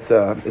talking about it's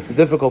a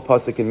difficult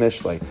pasuk in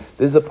Mishlei.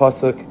 This is a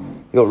pasuk.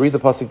 You'll read the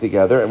pasuk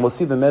together, and we'll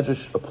see the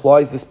Medrash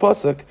applies this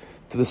pasuk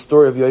to the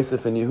story of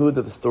Yosef and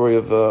Yehuda, the story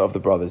of the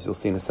brothers. You'll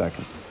see in a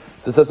second.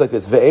 So it says like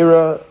this: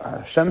 Ve'era,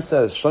 Hashem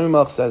says, Shlomo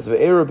Melech says,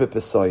 Ve'era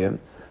b'pesoyim.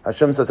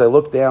 Hashem says, I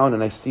look down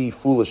and I see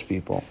foolish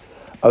people.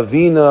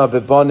 Avina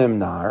bebanim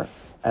nar,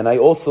 and I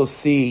also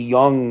see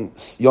young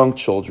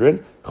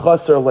children,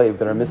 chasar leiv,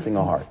 that are missing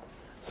a heart.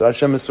 So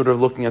Hashem is sort of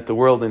looking at the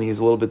world and he's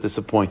a little bit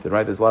disappointed,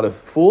 right? There's a lot of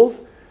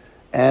fools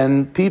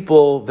and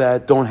people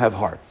that don't have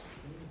hearts.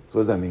 So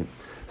what does that mean?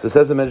 So it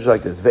says a message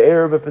like this: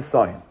 Ve'er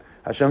b'pesayim.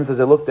 Hashem says,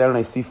 I look down and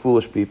I see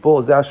foolish people.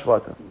 Zeh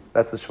shvatim.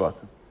 That's the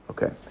shvatim.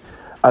 Okay.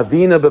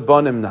 Avina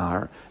bebanim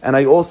nar, and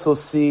I also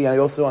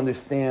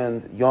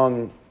understand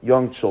young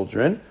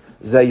children.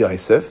 Zeh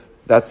Yosef.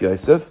 That's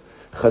Yosef.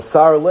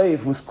 Chasar leiv,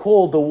 who's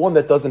called the one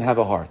that doesn't have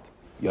a heart.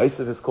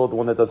 Yosef is called the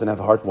one that doesn't have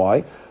a heart.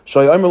 Why?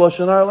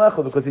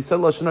 Because he said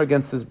lashon hara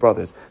against his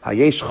brothers.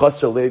 Hayesh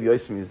chasar leiv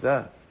Yosef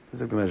mizeh.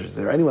 Is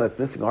there anyone that's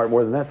missing a heart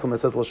more than that? Someone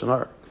that says lashon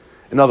hara.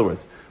 In other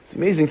words, the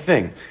amazing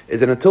thing is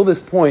that until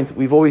this point,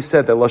 we've always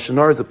said that lashon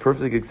hara is a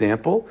perfect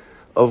example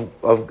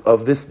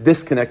of this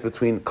disconnect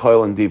between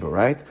Kol and Dibur,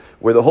 right?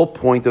 Where the whole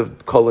point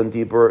of Kol and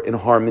Dibur in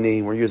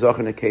harmony, where Yizach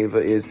and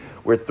Nekeva is,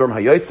 where Thurm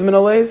Hayotzim in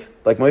Alev,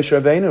 like Moshe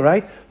Rabbeinu,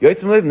 right?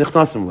 Yotzim Alev,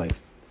 Nichnasim Alev.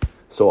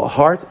 So a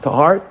heart to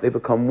heart, they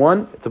become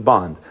one, it's a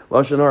bond.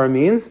 Lashon hara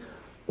means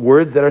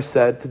words that are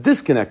said to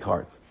disconnect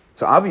hearts.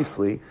 So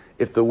obviously,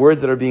 if the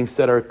words that are being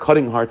said are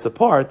cutting hearts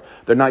apart,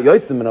 they're not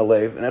Yotzim in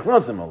Alev and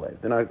Nichnasim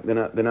Alev.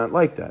 They're not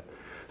like that.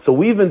 So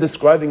we've been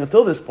describing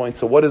until this point.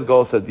 So what is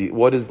Gol Sadi?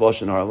 What is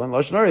Lashon Hara?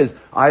 Lashon Hara is,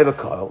 I have a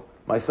Kol,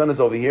 my son is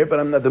over here,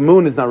 but the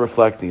moon is not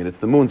reflecting it. It's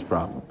the moon's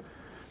problem.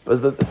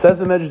 But it says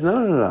the Medrash,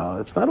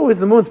 no. It's not always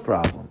the moon's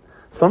problem.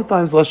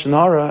 Sometimes Lashon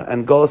Hara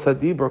and Gol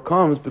Sadibur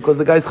comes because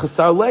the guy's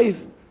Chasar Leiv,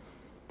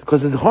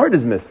 because his heart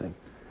is missing.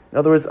 In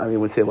other words,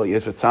 we say,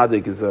 Yosef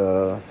Tzaddik is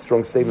a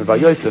strong statement by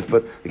Yosef,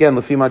 but again,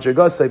 Lefi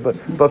Madrigasei,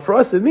 but for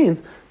us it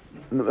means,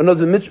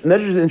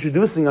 Medrash is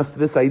introducing us to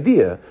this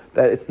idea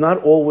that it's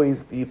not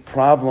always the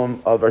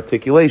problem of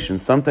articulation.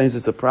 Sometimes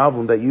it's a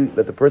problem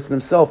that the person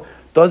himself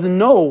doesn't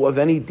know of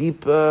any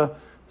deep,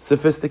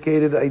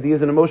 sophisticated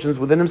ideas and emotions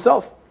within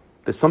himself.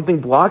 There's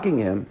something blocking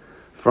him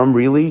from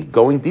really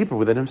going deeper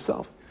within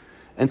himself.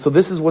 And so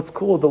this is what's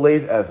called the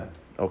Leiv Evan.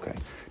 Okay.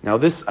 Now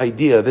this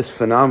idea, this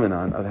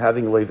phenomenon of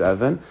having Leiv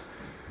Evan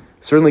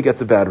certainly gets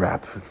a bad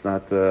rap. It's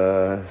not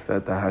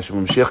that the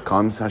Hashem Mashiach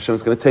comes, Hashem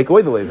is going to take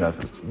away the Leiv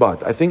Evan.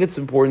 But I think it's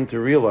important to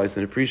realize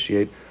and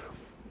appreciate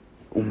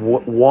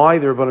why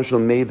the Rebbeinu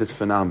Shalom made this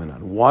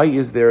phenomenon. Why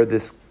is there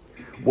this?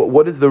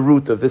 What is the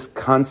root of this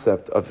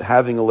concept of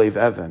having a Leiv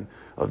Evan,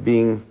 of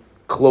being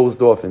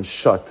closed off and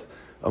shut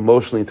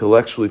emotionally,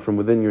 intellectually from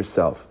within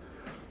yourself?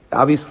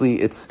 Obviously,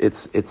 it's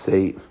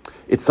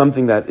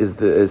something that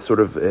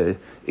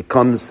it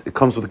comes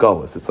with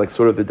galus. It's like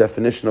sort of the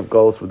definition of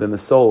galus within the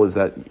soul is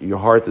that your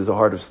heart is a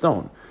heart of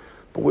stone.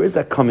 But where is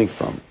that coming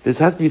from? There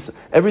has to be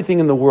everything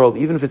in the world,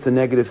 even if it's a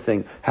negative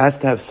thing, has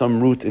to have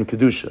some root in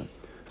kedusha.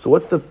 So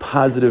what's the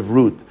positive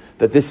root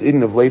that this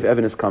idin of Leiv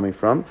Evan is coming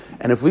from?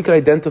 And if we could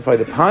identify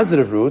the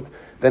positive root,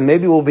 then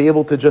maybe we'll be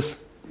able to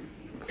just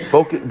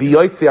focus be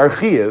yotzei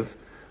archiv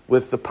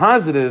with the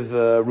positive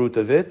root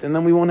of it, and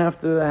then we won't have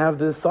to have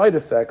the side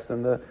effects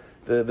and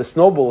the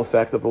snowball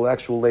effect of the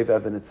actual Leiv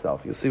Evan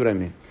itself. You'll see what I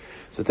mean.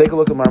 So take a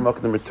look at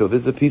Maramaka number 2.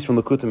 This is a piece from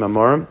Likutim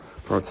Amorim,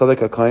 from Tzaddik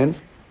HaKayin,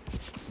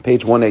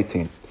 page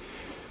 118.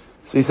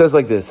 So he says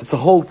like this. It's a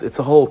whole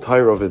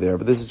Torah over there,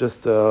 but this is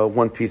just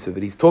one piece of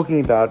it. He's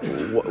talking about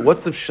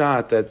what's the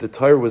pshat that the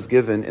Torah was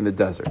given in the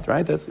desert,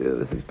 right? That's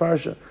his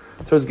parasha.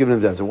 The Torah was given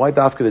in the desert. Why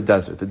dafka the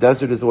desert? The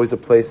desert is always a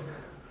place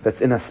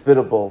that's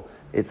inhospitable.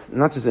 It's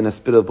not just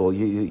inhospitable.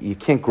 You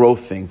can't grow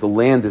things. The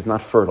land is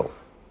not fertile.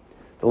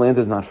 The land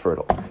is not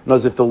fertile. In other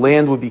words, if the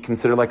land would be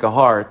considered like a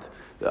heart,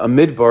 a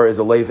midbar is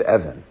a Leiv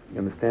Evan. You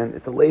understand?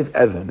 It's a Leiv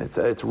Evan.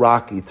 It's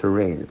rocky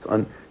terrain. It's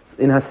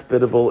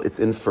inhospitable. It's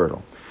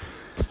infertile.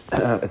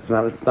 It's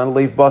not a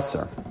Leiv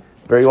Basar.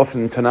 Very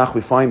often in Tanakh we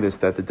find this,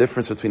 that the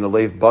difference between a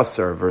Leiv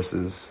Basar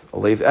versus a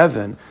Leiv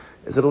Evan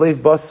is that a Leiv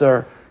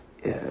Basar,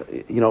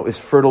 is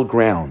fertile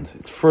ground.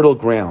 It's fertile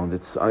ground.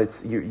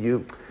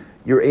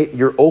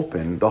 You're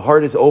open. The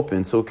heart is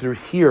open, so it could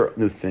hear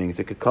new things.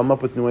 It could come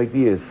up with new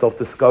ideas,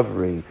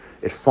 self-discovery.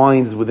 It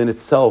finds within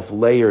itself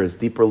layers,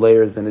 deeper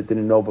layers than it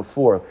didn't know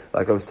before.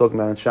 Like I was talking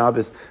about on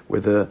Shabbos,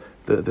 where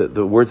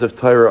the words of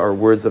Torah are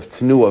words of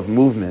tenuah, of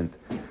movement.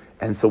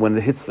 And so when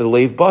it hits the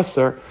leiv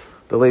basar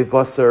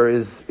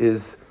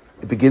is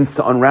it begins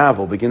to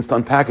unravel, begins to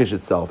unpackage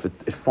itself.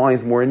 It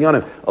finds more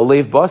inyanim. A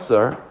leiv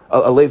basar,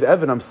 a leiv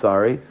evan,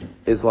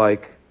 is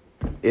like,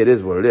 it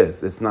is what it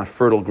is. It's not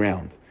fertile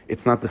ground.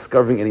 It's not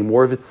discovering any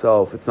more of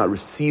itself. It's not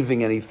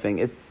receiving anything.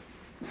 It's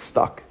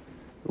stuck.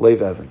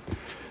 Leiv evan.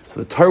 So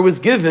the Torah was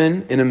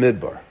given in a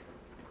midbar,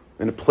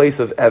 in a place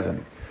of evan.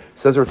 It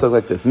says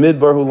like this: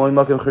 Midbar hu loy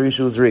makom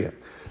charishu uzriya.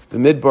 The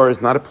midbar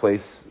is not a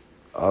place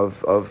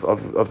of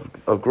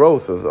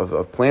growth,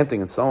 of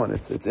planting and so on.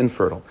 It's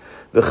infertile.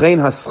 V'chein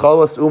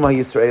haschalas uma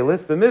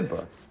Yisraelis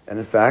b'midbar. And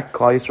in fact,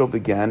 Klal Yisrael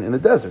began in the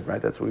desert,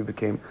 right? That's where we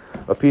became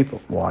a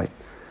people. Why?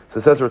 So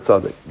it says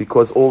Tzaddik,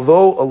 because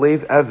although a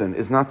leiv evan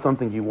is not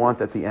something you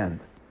want at the end,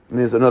 I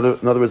mean, in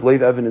other words,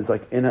 leiv evan is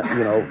like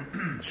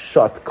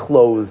shut,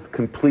 closed,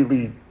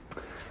 completely,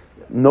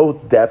 no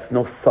depth,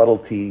 no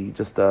subtlety,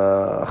 just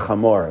a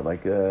chamor,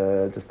 like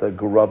just a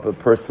grub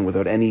person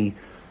without any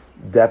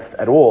depth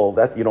at all.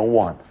 That you don't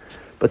want.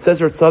 But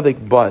says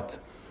Tzaddik, but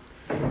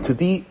to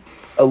be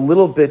a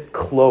little bit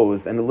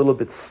closed and a little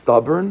bit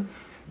stubborn,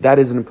 that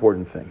is an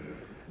important thing.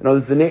 In other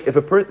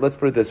words, let's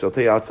put it this way, I'll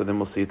tell you outside, then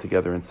we'll see it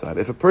together inside.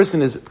 If a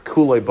person is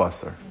kulei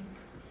basar,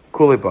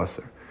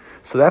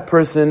 so that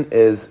person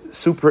is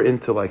super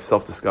into like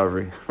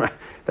self-discovery, right?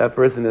 That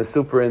person is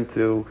super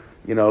into,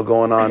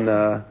 going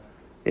on,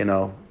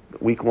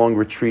 week-long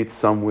retreats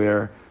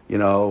somewhere,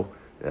 where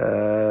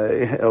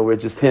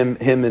just him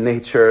in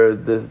nature,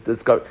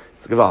 it's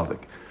gewaldig.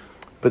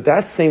 But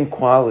that same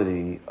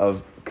quality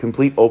of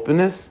complete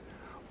openness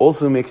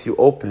also makes you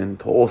open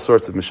to all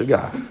sorts of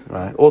mishagas,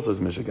 right? All sorts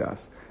of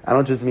mishagas. I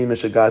don't just mean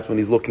mishagas when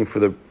he's looking for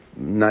the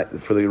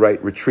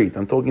right retreat.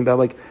 I'm talking about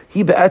like,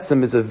 he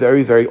be'etzem is a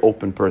very, very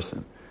open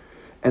person.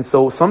 And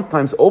so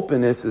sometimes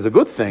openness is a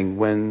good thing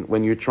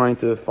when you're trying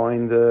to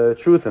find the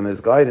truth and there's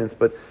guidance,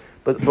 but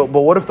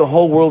what if the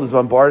whole world is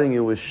bombarding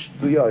you with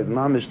shtuya,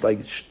 mamish, like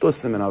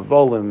shtusim and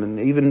avolim, and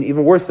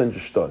even worse than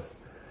just shtus?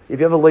 If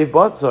you have a leiv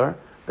batzar,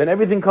 then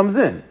everything comes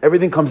in.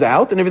 Everything comes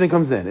out and everything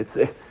comes in. It's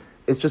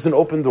just an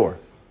open door.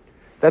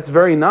 That's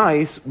very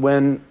nice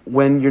when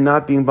you're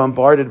not being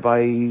bombarded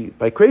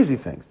by crazy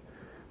things.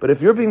 But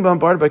if you're being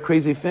bombarded by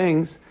crazy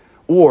things,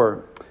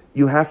 or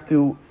you have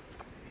to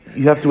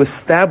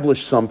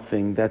establish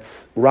something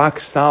that's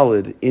rock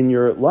solid in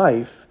your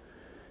life,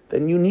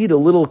 then you need a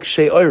little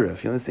kshei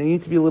oirif. You understand? You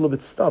need to be a little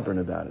bit stubborn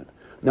about it.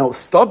 Now,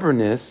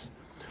 stubbornness,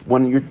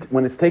 when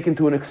it's taken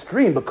to an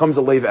extreme, becomes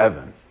a leiv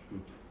evan.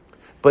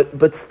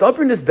 But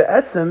stubbornness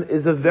be'etzem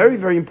is a very,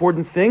 very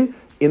important thing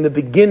in the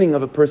beginning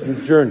of a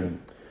person's journey.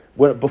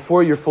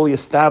 Before you're fully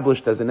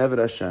established as an Eved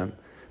Hashem,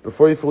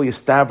 before you're fully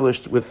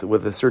established with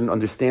a certain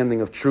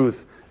understanding of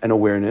truth and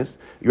awareness,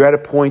 you're at a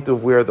point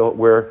of where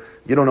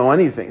you don't know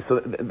anything. So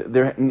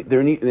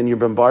then you're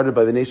bombarded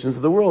by the nations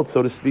of the world,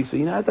 so to speak. So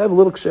you have to have a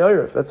little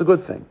kshei. That's a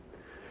good thing.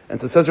 And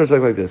so it says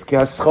like this: Ki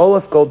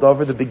hascholas kol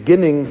davar, the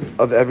beginning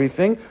of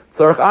everything,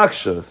 tzarich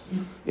akshus.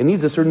 It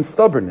needs a certain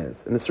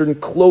stubbornness and a certain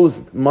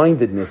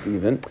closed-mindedness,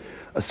 even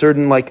a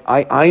certain like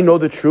I know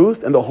the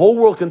truth, and the whole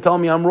world can tell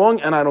me I'm wrong,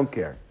 and I don't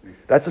care.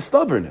 That's a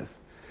stubbornness.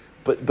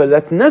 But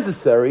that's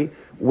necessary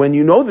when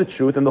you know the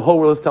truth and the whole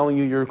world is telling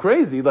you you're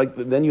crazy. Like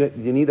then you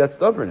need that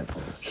stubbornness.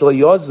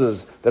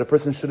 Shalayazuz, that a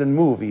person shouldn't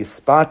move,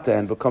 yispata,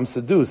 and become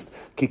seduced.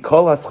 Ki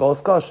kol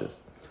hascholas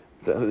kashus.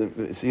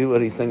 See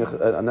what he's saying?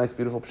 A nice,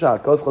 beautiful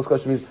pshat. Kol hascholas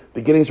kashus means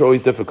beginnings are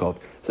always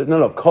difficult. So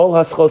no, kol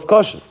hascholas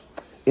kashus.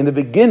 In the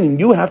beginning,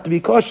 you have to be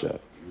kosher.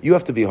 You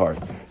have to be hard.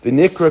 The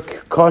nikra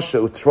kasha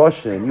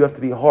utroshin. You have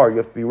to be hard. You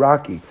have to be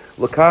rocky.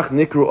 Lakach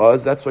nikru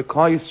az. That's why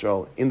Klal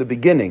Yisrael in the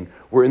beginning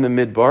we're in the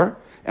midbar.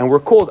 And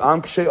we're called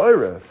Am Kshei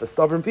Oiref, the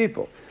stubborn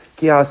people.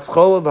 Ki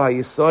haschol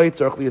v'hayisai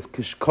tzarich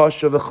liyas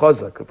kasha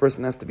v'chazak. A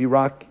person has to be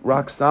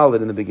rock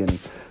solid in the beginning.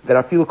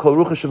 That afilu kol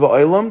rucha sheva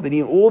olam, that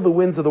in all the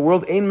winds of the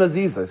world, ein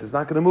mazizas, it's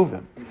not going to move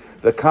him.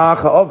 The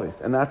kach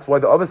ha'avis, and that's why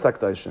the avis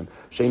hakdashim,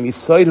 sheim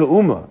yisayid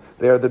ha'uma,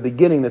 they are the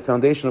beginning, the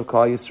foundation of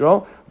Klal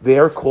Yisrael. They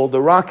are called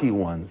the rocky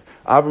ones.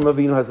 Avram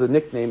Avinu has a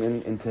nickname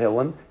in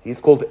Tehillim. He's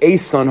called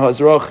Eisan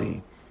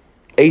Hazrachi.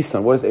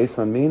 Eisan, what does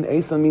Eisan mean?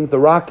 Eisan means the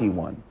rocky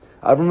one.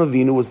 Avram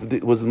Avinu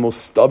was the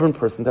most stubborn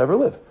person to ever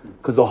live,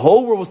 because the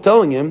whole world was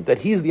telling him that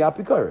he's the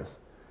Apikaris,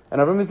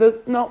 and Avram Avinu says,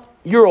 "No,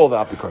 you're all the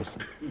Apikaris."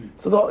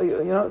 So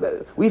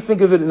we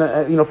think of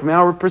it from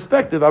our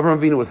perspective. Avram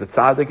Avinu was the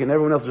tzaddik, and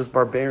everyone else was just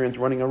barbarians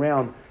running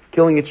around,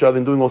 killing each other,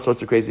 and doing all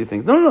sorts of crazy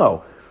things.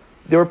 No.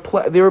 There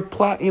were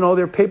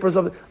papers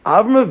of it.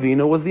 Avram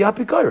Avinu was the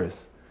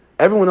Apikaris.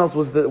 Everyone else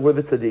were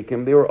the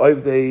tzaddikim. They were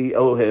Ovdei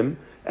Elohim.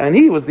 And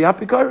he was the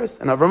Apikaris.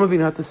 And Avram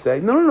Avinu had to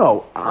say,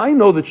 no, I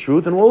know the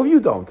truth and all of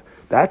you don't.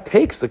 That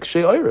takes a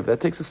kshei oirif,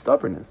 that takes a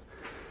stubbornness.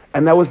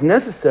 And that was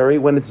necessary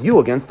when it's you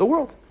against the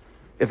world.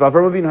 If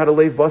Avram Avinu had a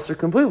leiv basar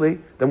completely,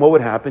 then what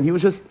would happen? He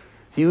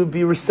would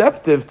be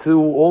receptive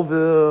to all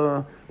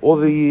the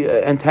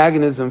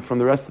antagonism from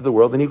the rest of the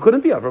world, and he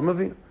couldn't be Avram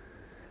Avinu.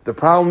 The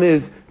problem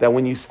is that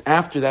when you,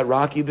 after that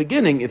rocky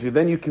beginning, if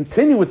you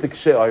continue with the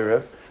Kshe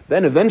Eiref,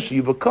 then eventually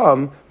you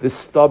become this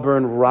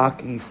stubborn,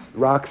 rocky,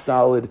 rock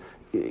solid,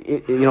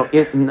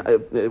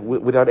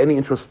 without any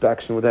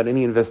introspection, without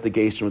any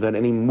investigation, without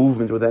any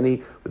movement,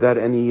 without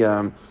any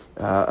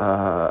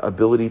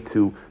ability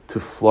to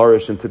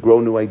flourish and to grow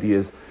new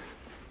ideas.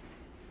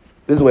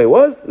 This is the way it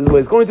was. This is the way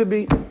it's going to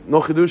be.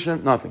 No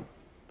chidushim, nothing.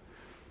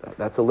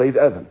 That's a leiv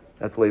evan.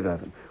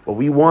 What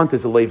we want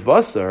is a leiv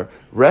basar,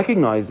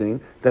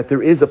 recognizing that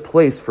there is a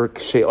place for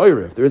kshe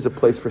oirif, there is a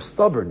place for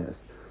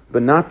stubbornness,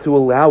 but not to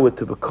allow it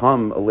to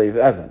become a leiv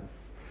evan.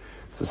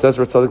 So it says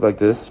Ratzadik like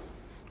this.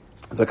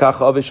 V'kach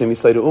avish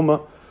emisayda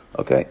umma.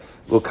 Okay.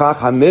 V'kach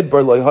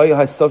hamidbar loyhaya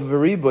hasav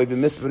v'riboy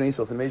b'misb'nei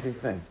Yisrael. It's an amazing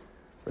thing.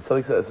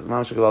 Ratzadik says, in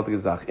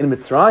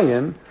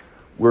Mitzrayim,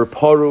 we're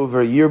paru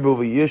v'yirbu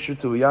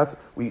v'yishritzu v'yatz.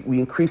 We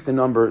increased the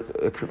number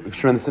a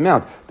tremendous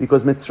amount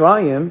because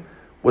Mitzrayim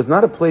was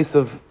not a place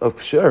of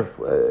shir.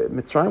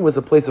 Mitzrayim was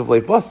a place of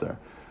leif basar.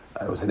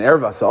 It was an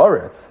ervas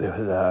aretz.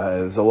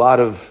 There was a lot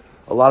of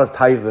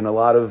taivan, a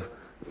lot of,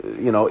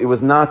 it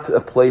was not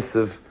a place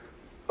of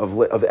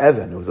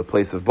Evan. It was a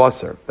place of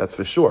basar. That's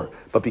for sure.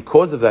 But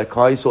because of that,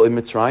 Klal Yisrael in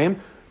Mitzrayim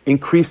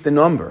increased the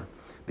number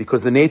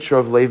because the nature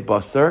of leif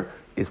basar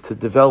is to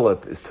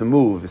develop, is to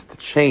move, is to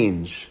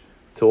change,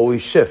 to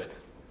always shift.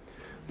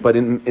 But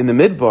in the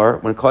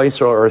Midbar, when Klal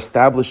Yisrael are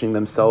establishing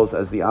themselves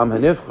as the Am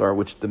HaNivchar,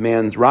 which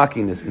demands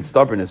rockiness and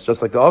stubbornness,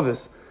 just like the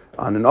Ovis,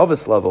 on an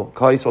Ovis level,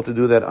 Klal Yisrael to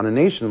do that on a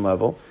nation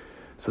level.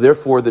 So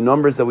therefore, the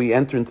numbers that we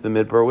enter into the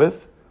Midbar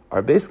with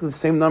are basically the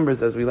same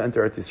numbers as we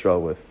enter Eretz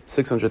Yisrael with.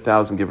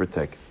 600,000, give or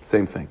take.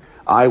 Same thing.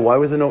 Why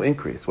was there no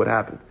increase? What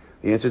happened?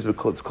 The answer is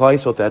because Klal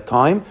Yisrael at that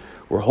time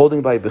were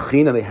holding by a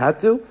Bechina, they had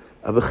to,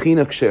 a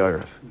Bechina of Kshe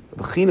Eiref, a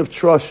Bechina of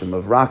Troshim,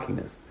 of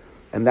rockiness.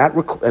 And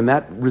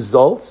that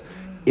results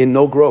in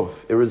no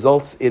growth. It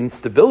results in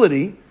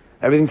stability.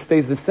 Everything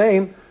stays the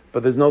same,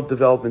 but there's no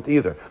development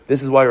either.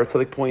 This is why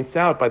Ratzadik points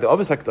out, by the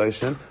Avos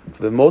HaKadoshim,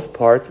 for the most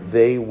part,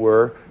 they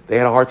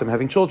had a hard time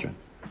having children.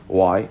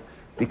 Why?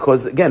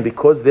 Because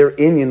their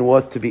inyan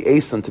was to be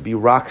asan, to be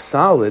rock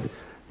solid.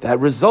 That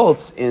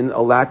results in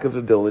a lack of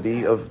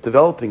ability of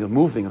developing, of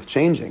moving, of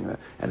changing.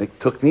 And it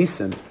took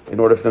Nisan in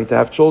order for them to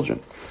have children.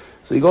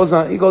 So he goes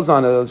on.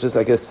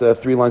 Just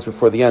 3 lines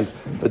before the end.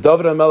 The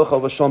David HaMelech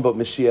al Vashon but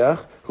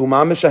Mashiach, who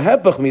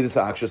ma'amishahepach midas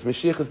akshus.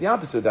 Mashiach is the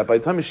opposite of that. By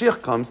the time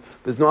Mashiach comes,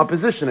 there's no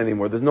opposition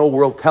anymore. There's no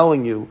world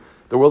telling you.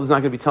 The world is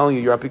not going to be telling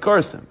you you're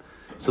apikarsim.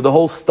 So the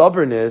whole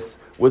stubbornness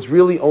was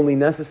really only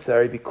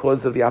necessary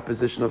because of the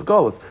opposition of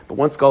Golus. But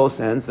once Golus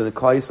ends, then the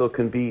Klal Yisrael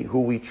can be who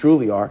we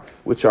truly are,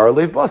 which are a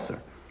leiv basar,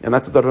 and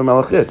that's what David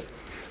HaMelech is.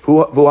 And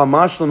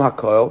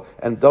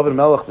David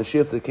Melech,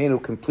 Mashiach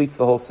Tzidkenu, completes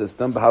the whole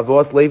system.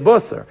 B'havos leiv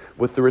basar,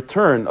 with the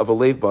return of a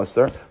leiv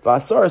basar,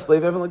 v'asaras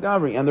leiv evan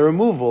legavri, and the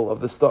removal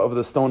of the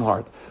stone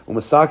heart.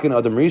 Umasakin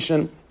Adam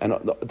Rishon, and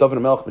David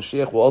Melech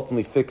Mashiach will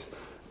ultimately fix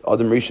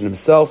Adam Rishon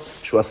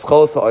himself.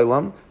 Shuaschalas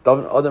ha'olam,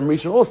 Adam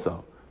Rishon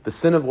also. The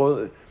sin of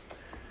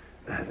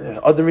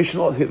Adam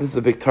Rishon. This is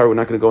a big tar. We're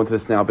not going to go into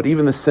this now. But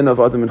even the sin of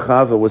Adam and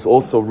Chava was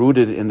also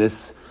rooted in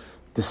this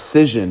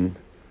decision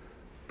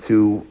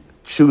to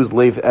choose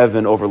leiv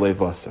evan over leiv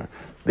basar.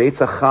 The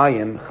Eitz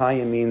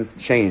Chayim means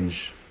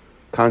change,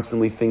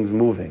 constantly things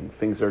moving,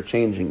 things are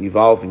changing,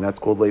 evolving. That's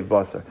called leiv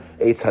basar.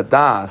 Eitz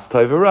Hadas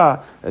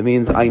Toivera, it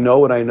means I know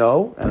what I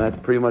know, and that's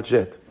pretty much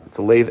it. It's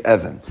a leiv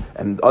evan.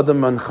 And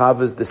Adam and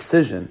Chava's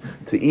decision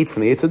to eat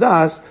from the Eitz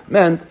Hadas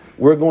meant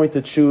we're going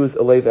to choose a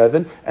leiv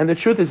evan. And the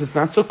truth is, it's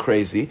not so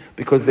crazy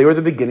because they were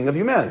the beginning of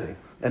humanity,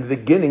 and the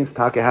beginnings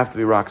taka have to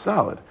be rock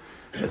solid.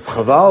 It's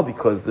chaval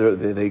because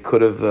we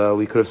could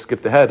have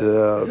skipped ahead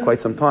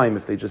quite some time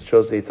if they just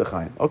chose the Eitz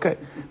Chaim. Okay,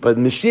 but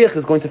Mashiach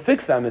is going to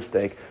fix that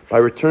mistake by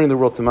returning the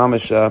world to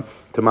mamish a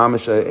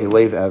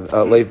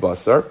leiv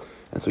basar,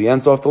 and so he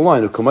ends off the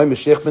line of Kumay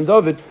Mashiach ben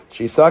David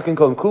Shisakin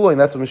Kolam Kuloi,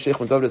 and that's what Mashiach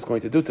ben David is going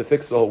to do to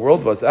fix the whole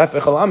world.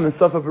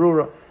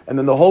 And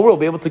then the whole world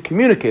will be able to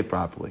communicate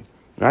properly,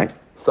 right?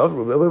 What's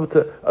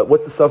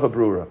the Safa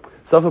Brura?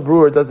 Safa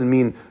Brura doesn't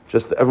mean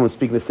just that everyone's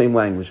speaking the same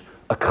language.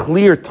 A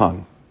clear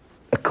tongue,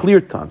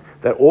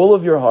 that all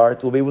of your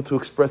heart will be able to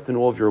express in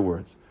all of your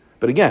words.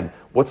 But again,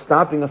 what's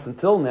stopping us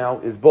until now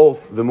is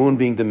both the moon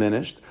being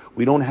diminished.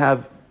 We don't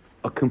have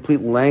a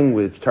complete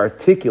language to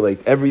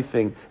articulate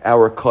everything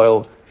our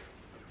koil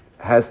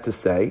has to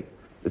say.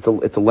 It's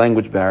a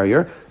language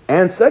barrier.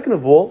 And second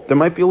of all, there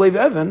might be a leiv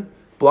evan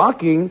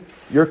blocking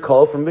your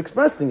koil from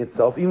expressing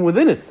itself, even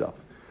within itself.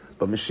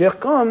 But Mashiach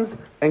comes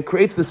and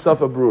creates the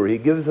Safa Brura. He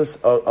gives us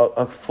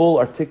a full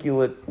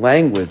articulate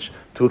language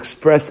to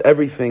express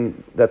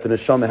everything that the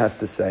neshama has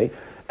to say,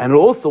 and it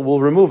also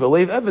will remove a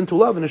leiv evan to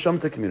allow the neshama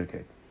to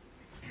communicate.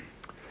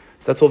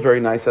 So that's all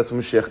very nice. That's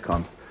when Mashiach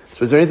comes.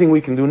 So is there anything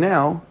we can do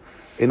now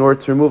in order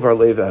to remove our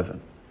leiv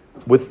evan?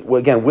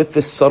 With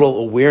this subtle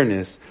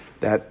awareness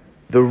that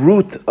the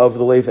root of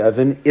the leiv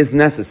evan is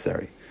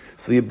necessary.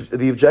 So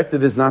the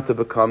objective is not to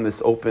become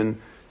this open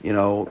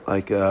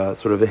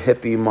sort of a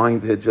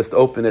hippie-minded, just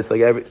openness,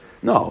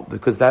 no,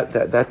 because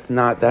that's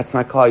not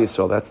Klal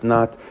Yisrael. That's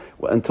not,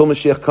 until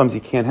Mashiach comes,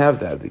 you can't have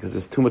that because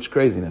there's too much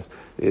craziness.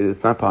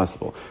 It's not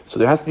possible. So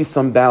there has to be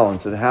some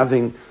balance of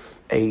having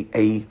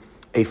a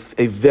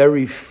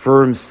very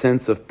firm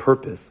sense of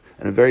purpose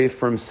and a very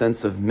firm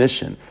sense of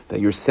mission, that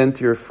you're sent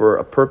here for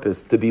a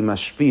purpose to be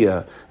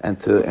mashpia and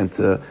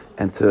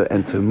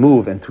to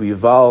move and to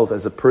evolve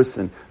as a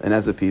person and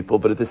as a people,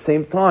 but at the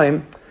same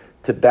time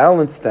to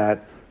balance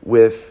that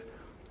with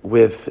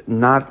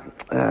not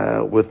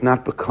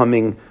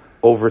becoming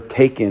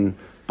overtaken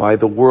by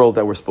the world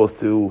that we're supposed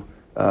to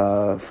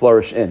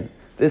flourish in.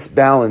 This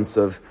balance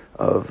of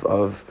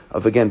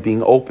again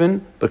being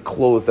open but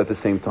closed at the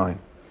same time.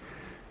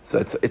 So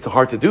it's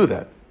hard to do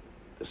that.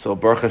 So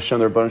Baruch Hashem,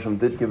 the Rebbeinu Shalom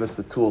did give us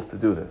the tools to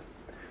do this.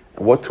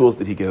 And what tools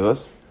did He give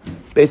us?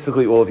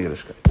 Basically all of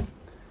Yiddishkeit.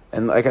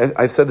 And like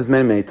I've said this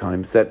many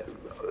times, that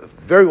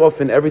very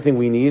often everything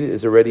we need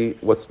is already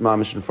what's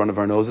mamish in front of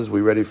our noses.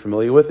 We're already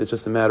familiar with. It's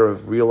just a matter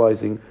of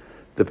realizing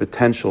the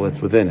potential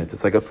that's within it.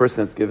 It's like a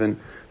person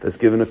that's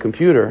given a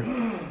computer.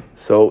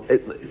 So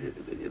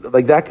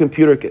like that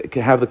computer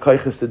can have the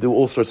kaiches to do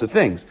all sorts of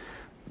things.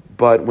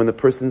 But when the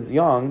person's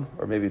young,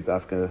 or maybe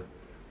Dafka,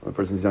 when a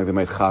person's young, they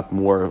might chop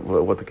more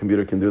what the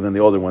computer can do than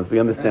the older ones. But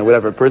you understand,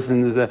 whatever. A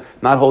person is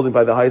not holding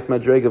by the highest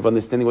madrega of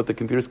understanding what the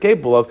computer is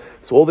capable of.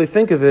 So all they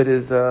think of it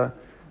is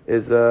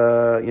it's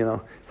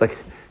like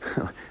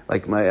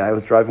I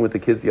was driving with the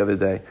kids the other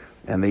day,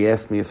 and they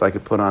asked me if I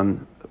could put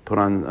on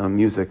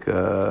music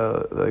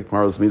like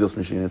Marlos Midos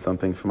machine or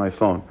something for my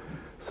phone.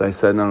 So I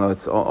said, no,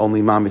 it's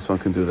only mommy's phone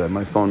can do that.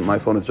 My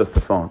phone is just a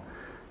phone.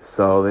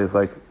 So there's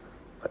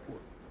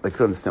I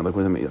could understand, what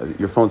do you mean?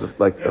 Your phones,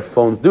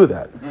 phones do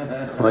that.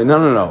 So I'm like,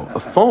 no. A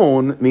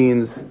phone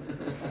means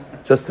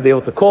just to be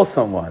able to call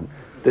someone.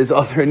 There's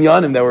other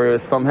inyanim that were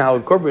somehow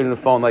incorporated in the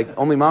phone, like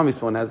only mommy's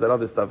phone has that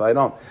other stuff. I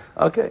don't.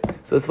 Okay.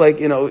 So it's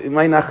it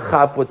might not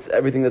chap what's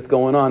everything that's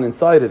going on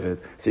inside of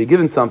it. So you're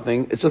given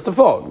something, it's just a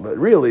phone. But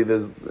really,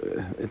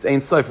 it's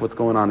ain't safe what's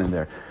going on in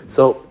there.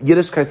 So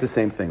Yiddishkeit's the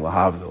same thing,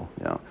 lahavdil,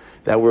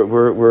 that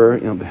we're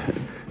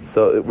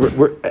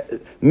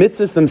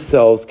mitzvahs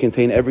themselves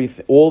contain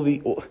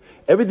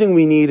everything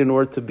we need in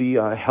order to be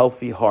a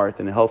healthy heart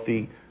and a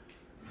healthy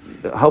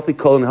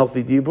kol and a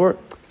healthy dibur.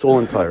 It's all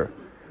entire,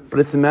 but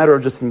it's a matter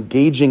of just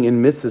engaging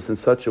in mitzvahs in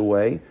such a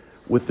way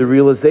with the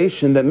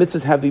realization that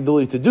mitzvahs have the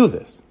ability to do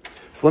this.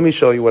 So let me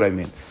show you what I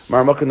mean.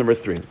 Maramaka number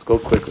 3. Let's go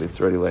quickly.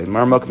 It's already late.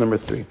 Maramaka number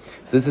 3.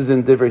 So this is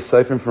in Divrei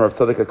Seifrim from Rav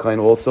Tzadok HaKohen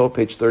also,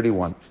 page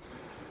 31.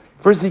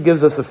 First, he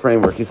gives us a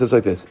framework. He says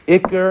like this: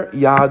 Iker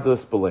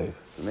Yadus Belev.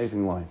 It's an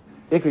amazing line.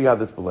 Iker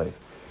Yadus Belev.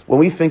 When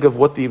we think of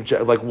what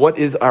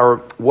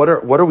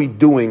are we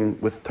doing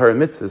with Torah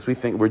mitzvahs? We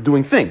think we're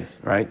doing things,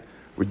 right?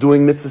 We're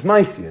doing mitzvahs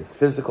maisias,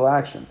 physical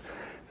actions.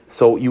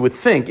 So you would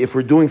think if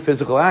we're doing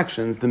physical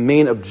actions, the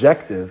main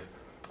objective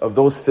of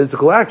those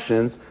physical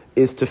actions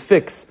is to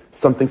fix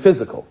something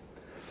physical.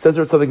 Says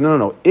there something,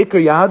 no.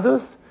 Iker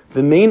Yadus,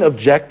 the main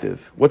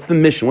objective, what's the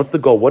mission, what's the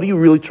goal? What are you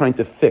really trying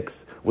to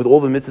fix with all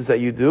the mitzvahs that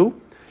you do?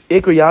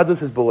 Iker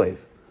Yadus is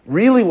belief.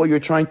 Really what you're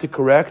trying to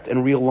correct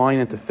and realign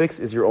and to fix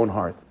is your own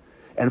heart.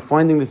 And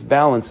finding this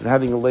balance of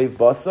having a leiv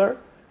basar,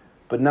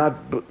 but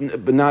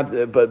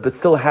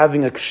still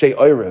having a kshei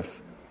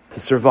oirif to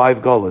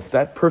survive galus.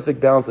 That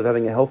perfect balance of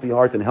having a healthy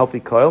heart and a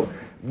healthy koil,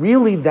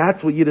 really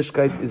that's what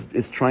Yiddishkeit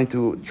is trying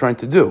to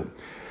do.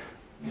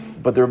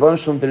 But the Rebbeinu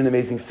Shalom did an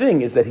amazing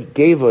thing, is that he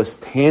gave us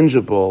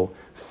tangible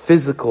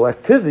physical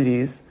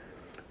activities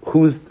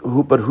whose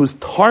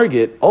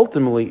target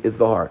ultimately is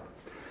the heart.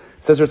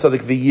 Says Rav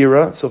Tzadok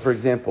v'yira. So, for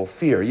example,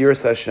 fear,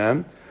 yiras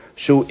Hashem,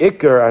 shu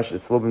ikar.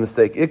 It's a little bit of a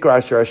mistake. Ikar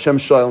asher Hashem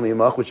shoyel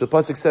mimach, which the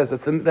pasuk says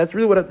that's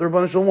really what the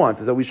Rebbeinu Shalom wants,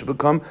 is that we should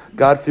become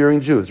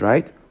God-fearing Jews,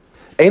 right?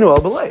 Einu el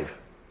belev.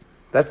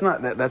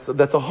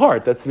 That's a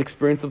heart. That's an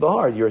experience of the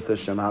heart. Yiras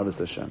Hashem, Havas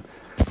Hashem.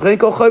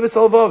 Right?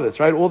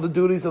 All the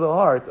duties of the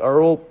heart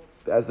are all,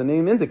 as the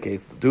name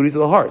indicates, the duties of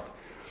the heart.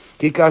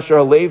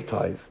 Kikashar leiv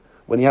taiv.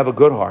 When you have a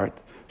good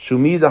heart.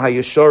 Shumida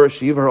hayashara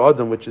shivar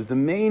adam, which is the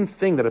main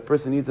thing that a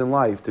person needs in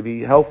life to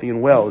be healthy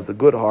and well, is a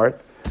good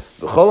heart.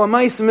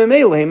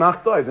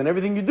 Then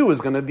everything you do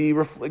is going to be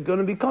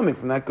coming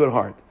from that good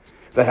heart.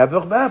 And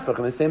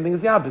the same thing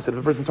is the opposite. If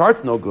a person's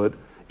heart's no good,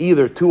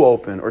 either too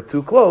open or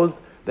too closed,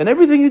 then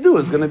everything you do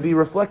is going to be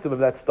reflective of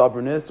that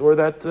stubbornness or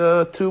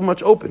that too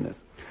much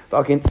openness.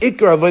 Now,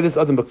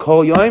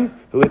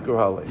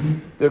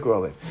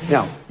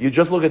 you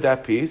just look at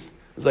that piece.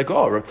 It's like,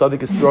 Rav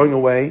Tzadok is throwing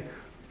away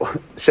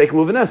Sheikh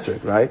Muvin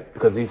Esrog, right?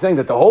 Because he's saying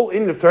that the whole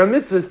end of Torah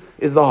mitzvahs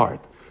is the heart.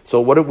 So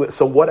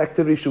what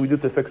activity should we do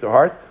to fix our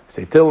heart?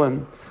 Say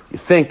Tillim, you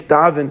think,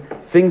 daven,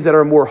 things that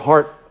are more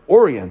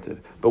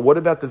heart-oriented. But what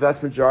about the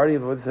vast majority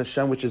of Avodas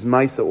Hashem, which is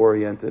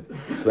Maisa-oriented?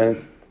 So then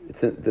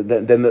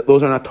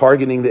those are not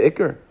targeting the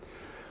Iker.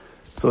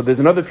 So there's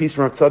another piece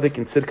from Rav Tzadok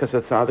in Tzidkas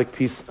HaTzadik,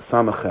 piece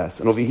Samaches.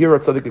 And over here,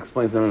 Rav Tzadok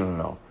explains,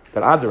 no.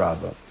 That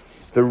Adarabah,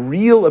 the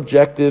real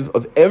objective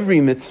of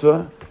every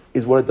mitzvah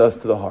is what it does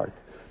to the heart.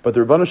 But the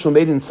Rebbeinu Shalom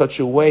made it in such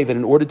a way that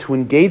in order to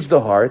engage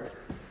the heart,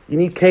 You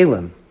need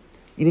kalim.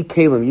 You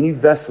need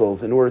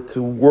vessels in order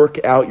to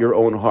work out your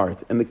own heart.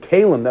 And the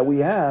kalim that we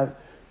have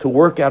to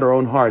work out our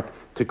own heart,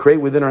 to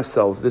create within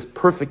ourselves this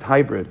perfect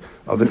hybrid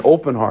of an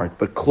open heart,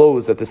 but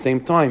closed at the same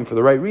time for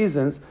the right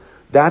reasons,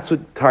 that's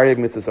what Taryag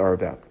mitzvahs are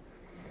about.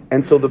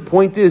 And so the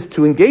point is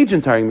to engage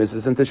in Taryag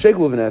mitzvahs and to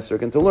sheklu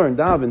v'nesrek and to learn,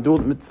 daven, and do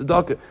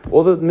tzedakah,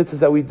 all the mitzvahs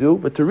that we do,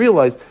 but to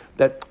realize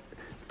that,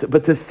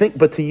 but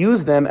to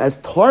use them as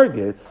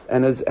targets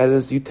and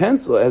as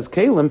utensil, as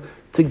kalim,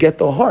 to get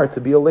the heart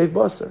to be a leiv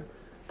basar.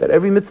 That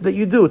every mitzvah that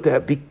you do, to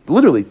have, be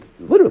literally,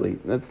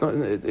 that's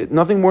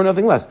nothing more,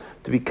 nothing less.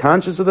 To be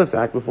conscious of the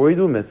fact before you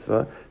do a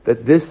mitzvah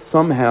that this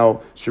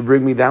somehow should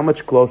bring me that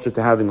much closer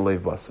to having a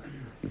leiv basar.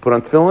 You put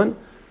on tefillin,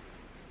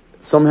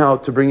 somehow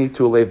to bring you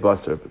to a leiv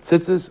basar.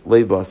 Tzitzis,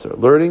 leiv basar.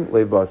 Learning,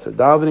 leiv basar.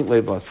 Davening,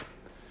 leiv basar.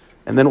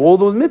 And then all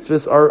those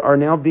mitzvahs are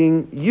now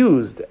being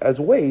used as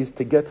ways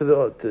to get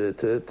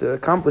to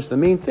accomplish the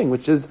main thing,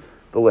 which is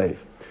the leiv.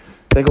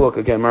 Take a look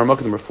again.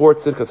 Maramaka number 4,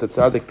 Tzidkas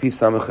Atzadik, Pi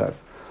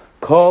Samachas.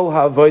 Kol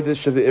ha'avodah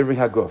shebe'ivri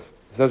haguf.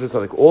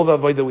 All the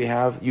avodah that we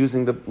have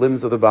using the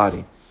limbs of the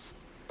body.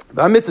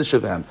 The mitzvahs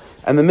shabam,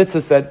 and the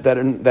mitzvahs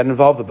that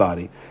involve the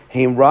body.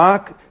 Heim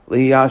rak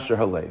liyasher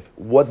halev.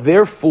 What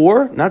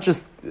therefore, not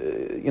just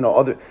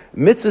other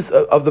mitzvahs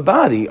of the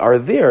body are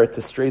there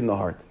to straighten the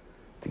heart,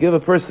 to give a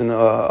person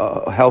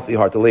a healthy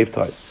heart, a leiv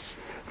type.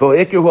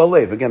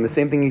 Again, the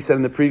same thing he said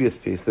in the previous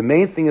piece. The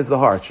main thing is the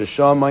heart. That's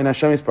where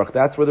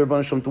the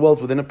Rebbeinu Shalom dwells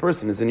within a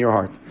person, is in your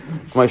heart.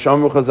 Like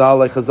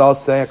Chazal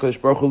say,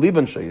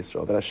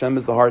 that Hashem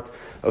is the heart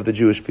of the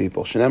Jewish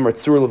people. The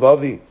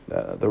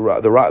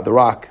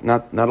rock,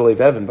 not a leiv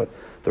evan, but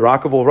the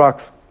rock of all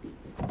rocks,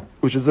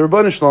 which is the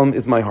Rebbeinu Shalom,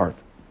 is my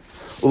heart.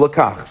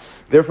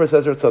 Therefore,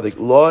 says Rav Tzaddik,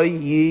 Lo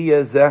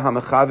yiyeh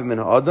hamechavim min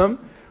ha'adam,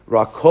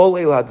 Therefore,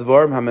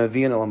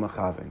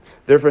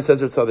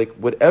 says Tzaddik,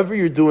 whatever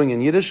you're doing in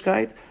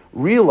Yiddishkeit,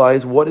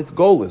 realize what its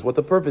goal is, what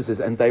the purpose is,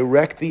 and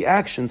direct the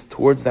actions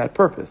towards that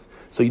purpose.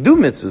 So you do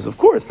mitzvahs, of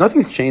course,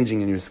 nothing's changing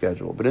in your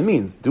schedule, but it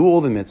means do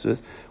all the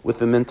mitzvahs with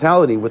the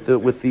mentality, with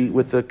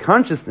the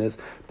consciousness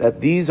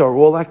that these are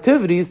all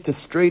activities to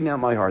straighten out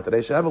my heart, that I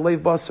should have a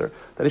leiv basar,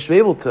 that I should be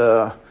able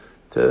to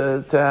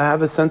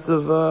have a sense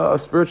of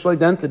spiritual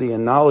identity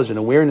and knowledge and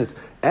awareness,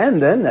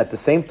 and then at the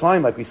same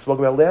time, like we spoke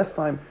about last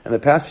time, in the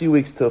past few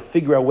weeks, to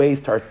figure out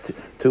ways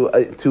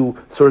to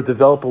sort of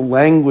develop a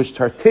language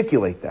to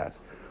articulate that.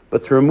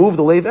 But to remove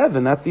the leiv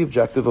evan, that's the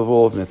objective of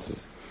all of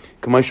mitzvahs.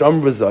 And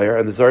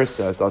the Zohar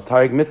says, al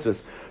Taryag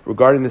mitzvahs,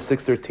 regarding the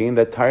 613,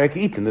 that Taryag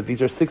eaten, that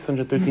these are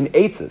 613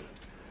 eitzes.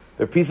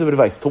 They're a piece of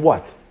advice. To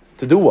what?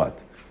 To do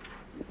what?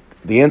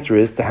 The answer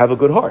is to have a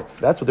good heart.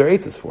 That's what their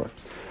eitzes for.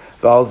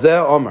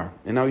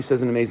 And now he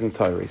says an amazing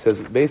Torah. He says,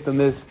 based on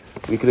this,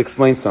 we could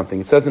explain something.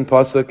 It says in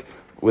Pasuk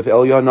with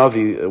Eliyahu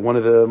Navi, one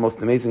of the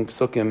most amazing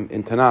Pasukim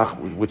in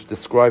Tanakh, which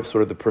describes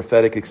sort of the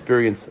prophetic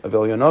experience of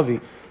Eliyahu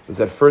Navi, is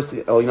that first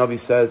Eliyahu Navi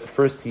says,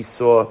 first he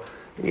saw,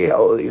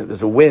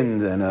 there's a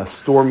wind and a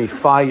stormy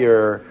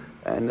fire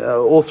and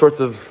all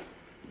sorts of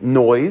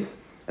noise.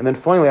 And then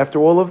finally, after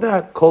all of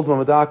that, Kol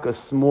Dmamadaka, a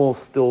small,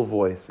 still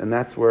voice. And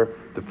that's where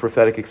the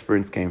prophetic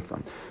experience came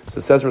from. So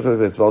it says like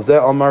this,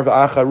 Valzeh Amar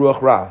v'acha ruach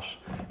rash.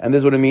 And this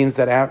is what it means,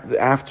 that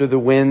after the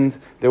wind,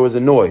 there was a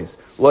noise.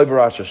 Loi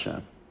barash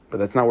Hashem. But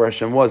that's not where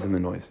Hashem was in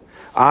the noise.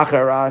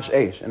 Acha rash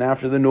eish. And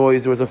after the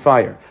noise, there was a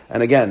fire.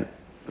 And again,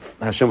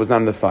 Hashem was not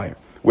in the fire.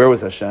 Where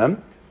was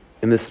Hashem?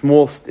 In the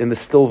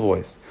still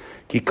voice.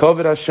 Ki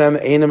koved Hashem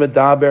einem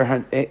bedaber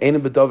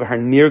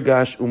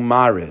harnirgash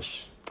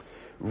umarish.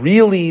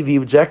 Really, the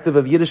objective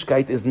of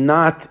Yiddishkeit is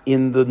not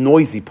in the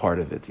noisy part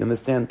of it. You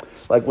understand?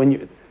 Like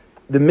the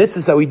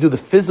mitzvahs that we do, the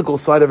physical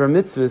side of our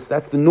mitzvahs,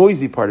 that's the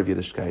noisy part of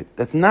Yiddishkeit.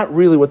 That's not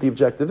really what the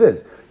objective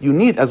is. You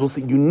need, as we'll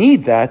see, you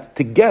need that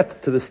to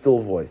get to the still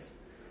voice.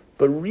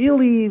 But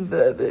really,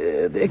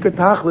 the Iker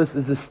Tachlis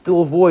is a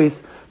still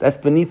voice that's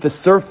beneath the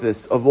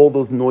surface of all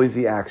those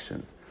noisy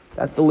actions.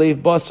 That's the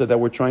leiv basar that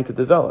we're trying to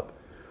develop.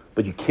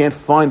 But you can't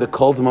find the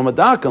Kol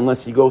D'Mamadaka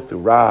unless you go through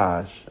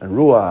Rash and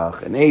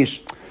Ruach and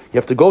Eish. You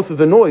have to go through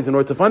the noise in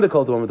order to find the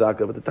Kol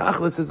D'Mamadaka, but the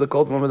Tachlis is the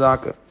Kol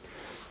D'Mamadaka.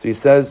 So he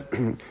says,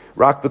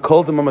 Rak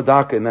b'Kol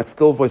D'Mamadaka, in that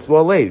still voice,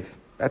 V'alev.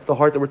 That's the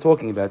heart that we're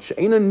talking about.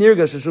 She'ena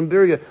nirgash sheshum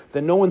birya,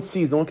 that no one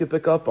sees, no one can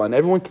pick up on.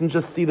 Everyone can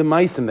just see the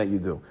maisim that you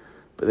do.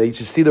 But they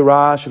just see the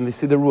Rash and they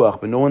see the Ruach,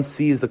 but no one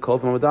sees the Kol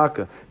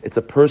D'Mamadaka. It's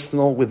a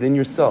personal within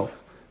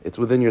yourself. It's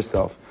within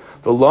yourself.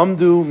 The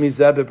lamdu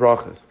mizeh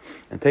bebrachas.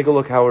 And take a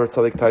look how our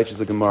Tzaddik teaches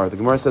the Gemara. The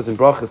Gemara says in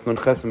Brachas, Nun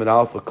Chesem et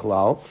Alpha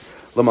Klal,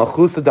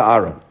 L'malchusa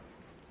da'ara.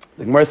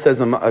 The Gemara says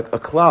a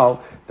klal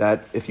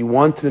that if you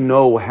want to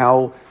know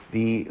how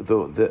the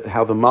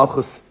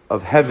malchus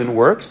of heaven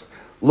works,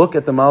 look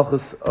at the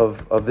malchus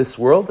of this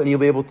world, and you'll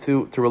be able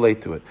to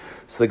relate to it.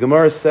 So the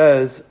Gemara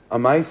says a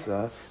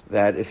maisa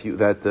that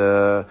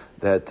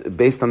that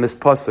based on this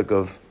pasuk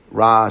of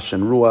Rash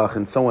and Ruach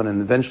and so on,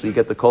 and eventually you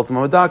get the Kol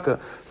Madaka.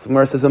 So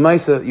Gemara says,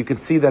 Amaisa, you can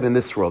see that in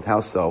this world.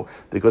 How so?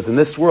 Because in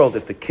this world,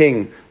 if the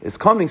king is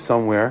coming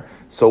somewhere,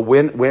 so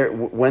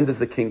when does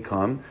the king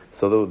come?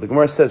 So the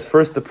Gemara says,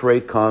 first the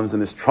parade comes,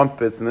 and there's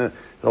trumpets, and there's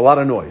a lot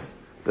of noise.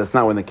 That's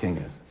not when the king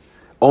is.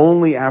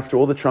 Only after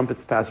all the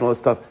trumpets pass and all this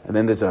stuff, and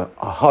then there's a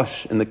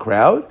hush in the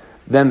crowd,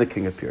 then the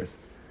king appears.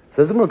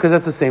 So because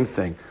that's the same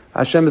thing.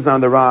 Hashem is not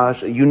in the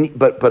Rash,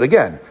 but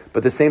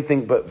the same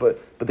thing, but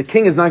the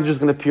king is not just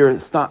going to appear.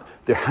 It's not.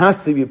 There has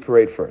to be a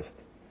parade first.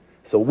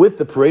 So with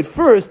the parade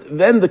first,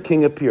 then the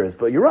king appears.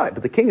 But you're right,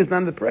 but the king is not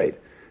in the parade.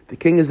 The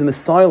king is in the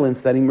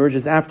silence that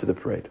emerges after the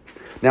parade.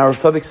 Now Rav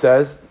Tzadok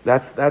says,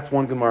 that's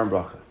one Gemara in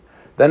Brachas.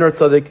 Then Rav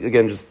Tzadok,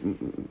 again, just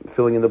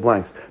filling in the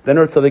blanks. Then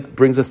Rav Tzadok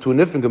brings us to a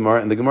different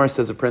Gemara, and the Gemara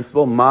says a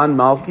principle, Man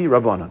Malki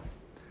Rabbanan.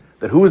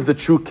 That who is the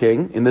true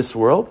king in this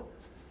world?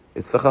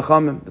 It's the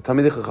Chachamim, the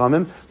Talmidei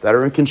Chachamim, that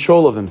are in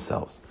control of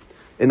themselves.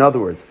 In other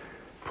words,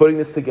 putting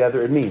this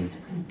together, it means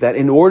that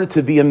in order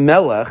to be a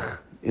Melech,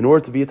 in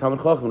order to be a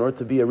Talmid Chacham, in order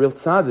to be a real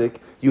Tzaddik,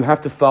 you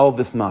have to follow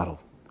this model,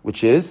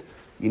 which is,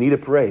 you need a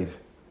parade.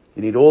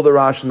 You need all the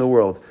Rash in the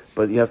world.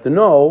 But you have to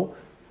know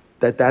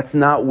that that's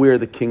not where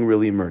the king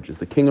really emerges.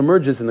 The king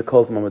emerges in the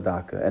Kol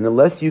Madaka. And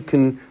unless you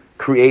can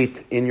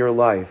create in your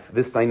life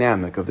this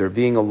dynamic of there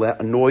being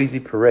a noisy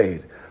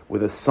parade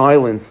with a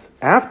silence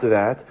after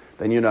that,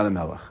 then you're not a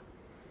Melech.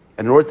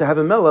 And in order to have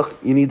a Melech,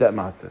 you need that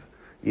matzav.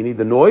 You need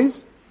the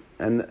noise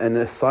and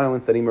a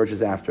silence that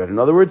emerges after it. In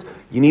other words,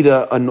 you need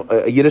a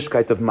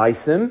Yiddishkeit of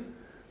Maisim,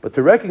 but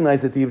to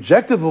recognize that the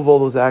objective of all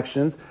those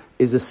actions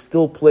is a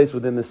still place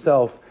within the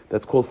self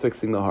that's called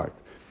fixing the heart.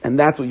 And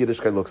that's what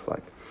Yiddishkeit looks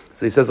like.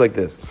 So he says like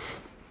this,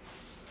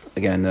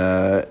 again, in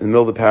the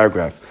middle of the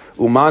paragraph,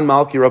 Uman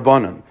Malki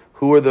Rabbanan.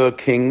 Who are the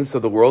kings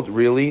of the world?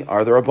 Really,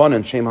 are the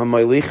Rabbanan, Shem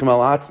HaMaylichim Al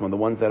Atzman, the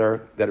ones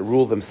that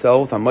rule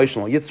themselves,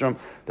 HaMaishim Al Yitzram,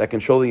 that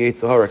control the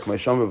Yetzer Hara,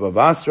 K'maysham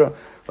B'Basra,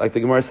 like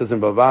the Gemara says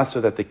in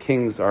B'Basra, that the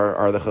kings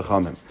are the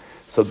Chachamim.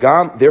 So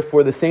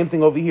therefore, the same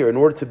thing over here. In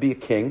order to be a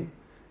king,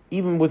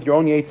 even with your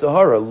own Yetzer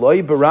Hara,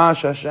 Loi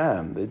Barash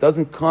Hashem, it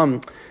doesn't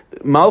come.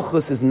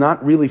 Malchus is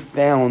not really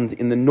found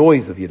in the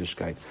noise of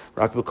Yiddishkeit.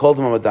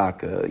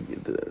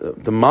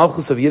 The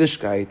Malchus of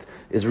Yiddishkeit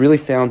is really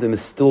found in the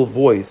still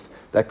voice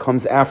that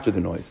comes after the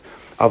noise.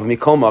 But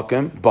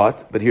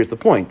here's the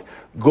point.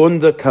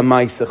 Gunda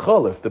kamai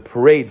secholif, the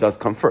parade does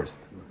come first.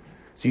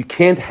 So you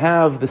can't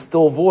have the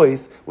still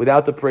voice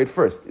without the parade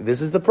first. This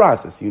is the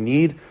process. You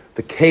need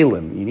the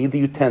kalim, you need the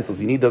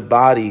utensils, you need the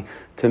body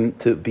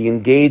to be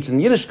engaged in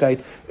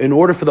Yiddishkeit in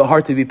order for the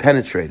heart to be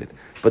penetrated.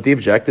 But the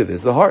objective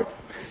is the heart.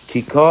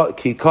 Kika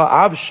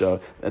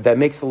avsha, that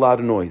makes a lot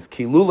of noise.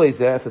 Ki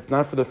lulezeh, if it's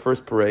not for the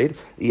first parade,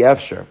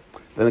 yevsher,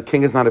 then the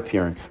king is not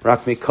appearing.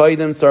 Rak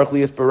mikaydim tzarich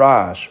liyas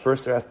barash.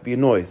 First there has to be a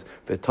noise.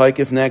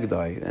 V'taikif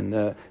negdai,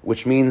 and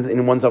which means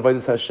in one's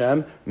avodas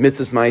Hashem,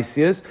 mitzvahs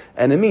ma'asiyas,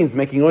 and it means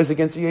making noise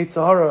against the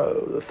Yetzer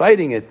Hara,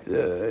 fighting it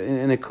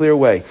in a clear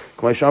way.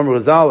 Like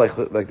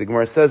the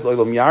Gemara says,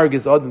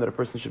 that a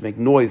person should make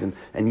noise and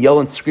yell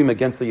and scream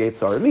against the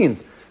Yetzer Hara. It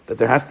means that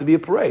there has to be a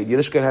parade.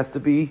 Yiddishkeit has to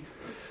be.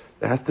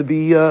 It has to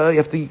be. You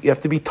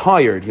have to be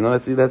tired.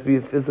 That's to be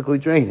physically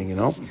draining.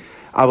 But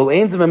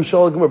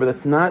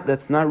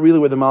that's not really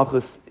where the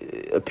Malchus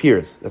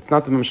appears. That's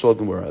not the Memshal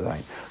Gemara.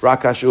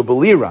 Rakashu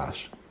b'li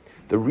rash.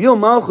 The real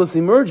Malchus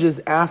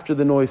emerges after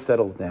the noise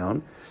settles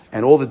down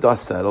and all the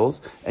dust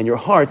settles, and your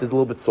heart is a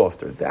little bit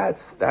softer.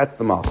 That's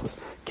the Malchus.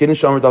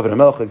 Kiddush Shomer David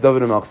HaMelech, like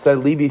David HaMelech said,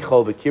 Libi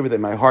chol b'kir,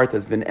 that my heart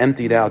has been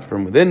emptied out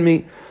from within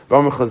me.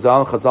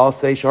 Chazal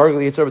say, Shahar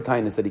Yitzhar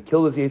b'tainis, that he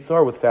killed his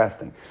Yitzhar with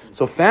fasting.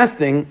 So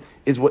fasting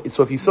is what.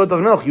 So if you saw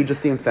David HaMelech, you just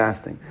see him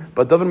fasting.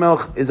 But David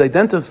HaMelech is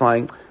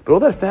identifying, but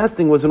all that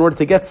fasting was in order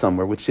to get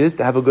somewhere, which is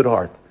to have a good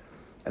heart.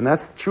 And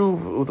that's true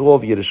with all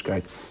of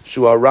Yiddishkeit.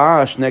 Shua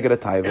rash neged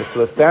atayva. So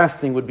the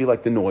fasting would be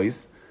like the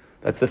noise.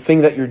 That's the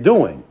thing that you're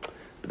doing.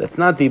 But that's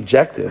not the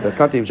objective.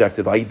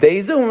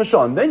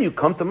 And then you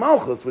come to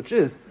Malchus, which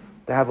is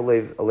to have a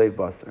leiv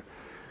basar.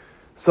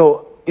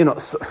 So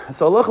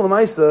Allah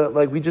l'maisa,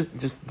 like we just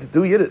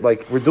do Yiddish,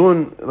 like we're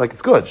doing, like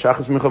it's good.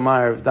 Shachas Mincha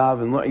Ma'ariv, Dav,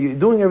 and you're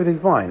doing everything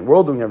fine. We're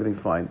all doing everything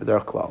fine. But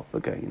derech klal,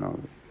 okay,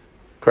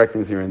 correct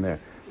things here and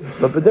there.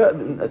 But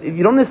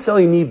you don't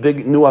necessarily need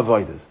big new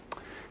avodas.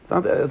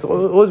 It's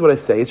always what I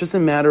say. It's just a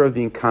matter of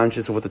being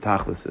conscious of what the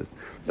tachlis is,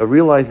 of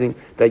realizing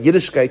that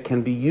Yiddishkeit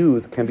can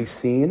be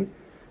seen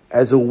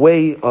as a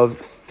way of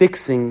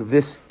fixing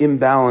this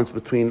imbalance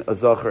between a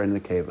zachar and a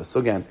nekeva. So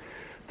again,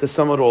 to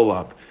sum it all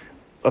up,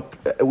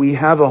 we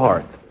have a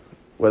heart,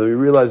 whether we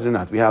realize it or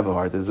not. We have a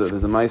heart. There's a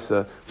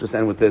ma'isa. Just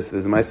end with this.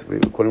 There's a ma'isa. We're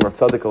quoting Rav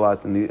Tzadok a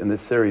lot in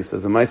this series.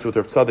 There's a ma'isa with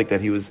Rav Tzadok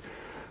that he was,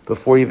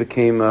 before he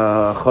became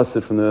a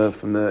chassid from the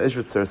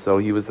Ishbitzer. So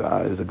he was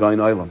a guy in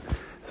Olam.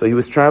 So he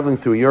was traveling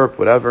through Europe,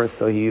 whatever.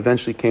 So he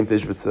eventually came to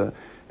Ishbitzer.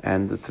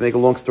 And to make a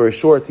long story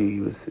short,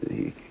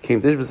 he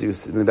came to Ishbitzer. He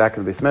was in the back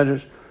of the Beis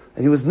Medrash.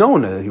 And he was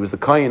known, he was the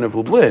Kayan of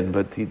Lublin,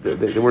 but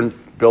there weren't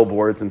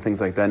billboards and things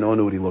like that. No one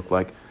knew what he looked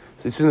like.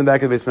 So he's sitting in the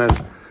back of the Beis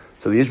Medrash.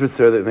 So the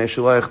Yishbitzer, the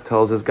Meshulach,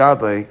 tells his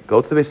Gabbai,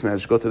 go to the Beis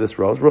Medrash, go to this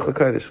row, Ruch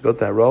HaKodesh, go to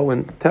that row,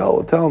 and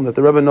tell him that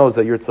the Rebbe knows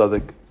that you're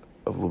tzaddik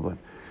of Lublin.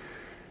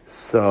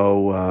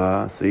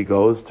 So he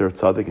goes to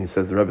tzaddik, and he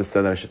says, the Rebbe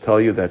said that I should tell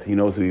you that he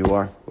knows who you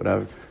are,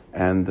 whatever.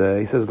 And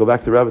he says, go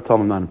back to the Rebbe, tell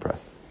him I'm not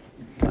impressed.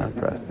 Not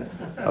impressed.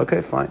 Okay,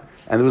 fine.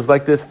 And it was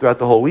like this throughout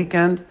the whole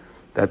weekend,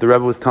 that the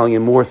Rebbe was telling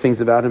him more things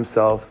about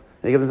himself.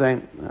 And he kept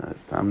saying,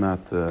 I'm not,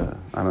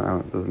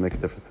 it doesn't make a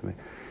difference to me.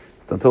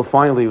 So until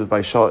finally, it was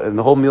by Shal, and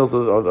the whole meals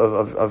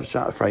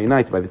of Friday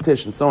night, by the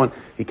Tish and so on,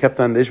 he kept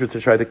on the Ishbitz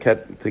to try to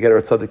get our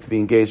tzaddik to be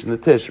engaged in the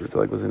Tish. The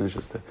tzaddik wasn't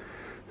interested.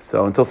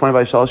 So until finally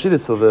by Shal Shita,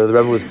 so the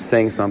Rebbe was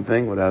saying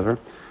something, whatever,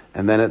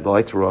 and then the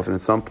lights were off, and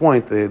at some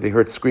point, they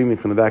heard screaming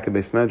from the back of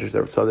Beis Medrash. The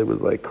tzaddik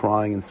was like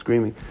crying and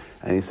screaming,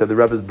 and he said, the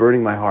Rebbe is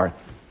burning my heart.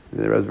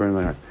 The Rebbe is burning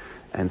my heart.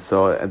 And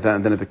so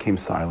then it became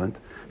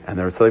silent, and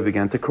the tzaddik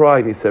began to cry,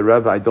 and he said,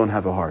 Rebbe, I don't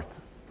have a heart.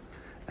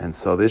 And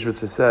so the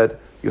Ishbitz said,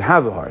 you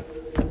have a heart.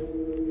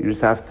 You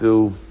just have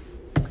to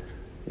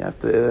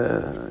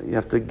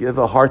give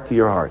a heart to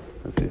your heart.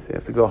 That's what you say. You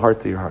have to go heart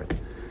to your heart.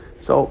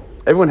 So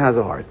everyone has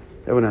a heart.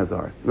 Everyone has a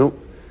heart. No,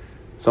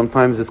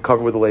 sometimes it's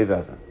covered with a leiv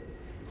even.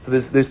 So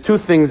there's two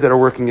things that are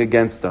working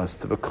against us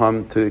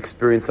to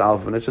experience the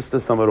Alpha. And it's just to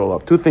sum it all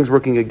up. Two things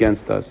working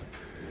against us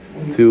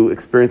to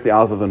experience the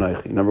Alpha of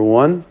Anochi. Number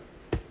one,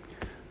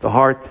 the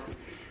heart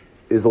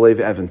is a leiv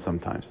even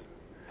sometimes.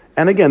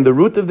 And again, the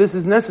root of this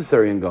is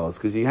necessary in Galus,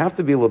 because you have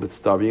to be a little bit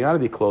stubborn. You got to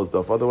be closed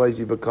off. Otherwise,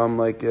 you become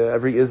like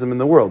every ism in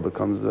the world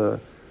becomes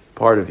a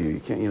part of you. You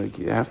can't,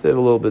 you have to have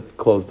a little bit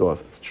closed off.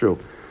 It's true,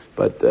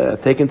 but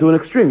taken to an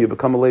extreme, you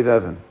become a leiv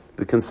even.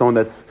 Become someone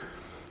that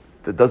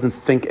doesn't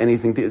think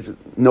anything,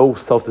 no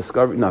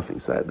self-discovery, nothing.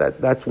 So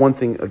that's one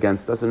thing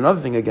against us. And another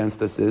thing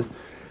against us is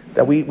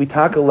that we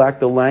lack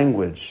the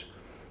language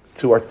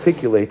to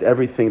articulate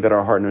everything that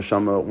our heart and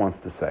neshama wants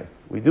to say.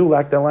 We do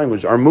lack that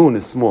language. Our moon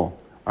is small.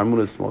 Our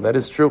moon is small. That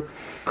is true.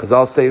 Because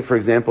I'll say, for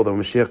example, that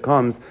when Mashiach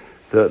comes,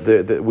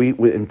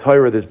 we in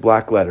Torah there's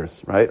black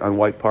letters, right, on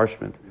white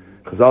parchment.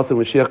 Because also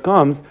when Mashiach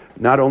comes,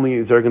 not only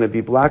is there going to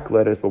be black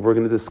letters, but we're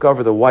going to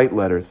discover the white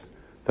letters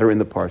that are in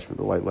the parchment,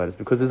 the white letters,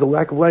 because there's a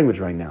lack of language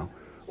right now.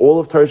 All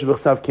of Torah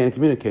Shabbat can't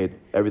communicate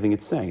everything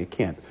it's saying. It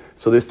can't.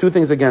 So there's two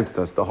things against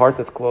us: the heart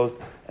that's closed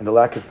and the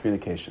lack of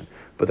communication.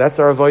 But that's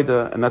our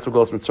avodah, and that's what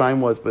Golos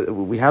Mitzrayim was. But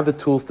we have the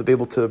tools to be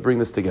able to bring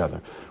this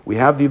together. We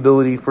have the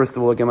ability, first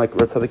of all, again, like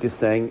Rav Tzaddik is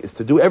saying, is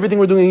to do everything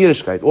we're doing in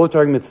Yiddishkeit, all the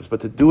Torah mitzvahs,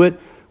 but to do it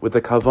with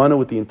the kavanah,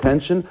 with the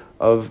intention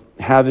of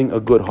having a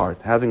good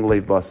heart, having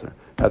leiv basar.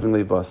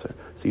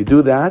 So you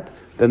do that,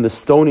 then the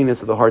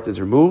stoniness of the heart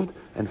is removed,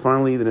 and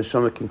finally the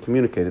neshama can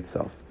communicate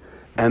itself.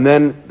 And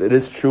then it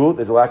is true,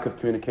 there's a lack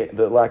of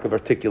the lack of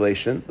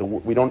articulation.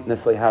 We don't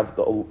necessarily have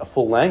a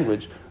full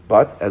language,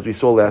 but as we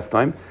saw last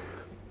time,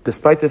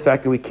 despite the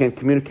fact that we can't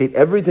communicate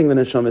everything the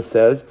neshama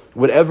says,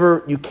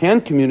 whatever you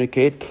can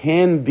communicate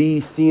can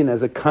be seen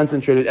as a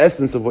concentrated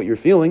essence of what you're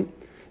feeling,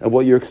 of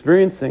what you're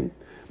experiencing,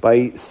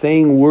 by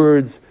saying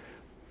words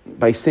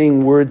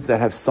that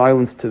have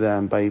silence to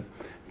them, by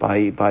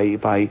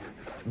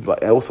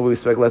also we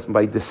expect less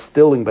by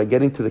distilling, by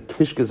getting to the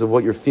kishkas of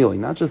what you're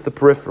feeling, not just the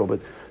peripheral, but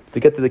to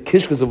get to the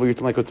kishkas of what you're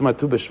like Tu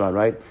B'Shvat,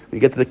 right? When you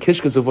get to the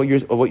kishkas of what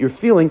you're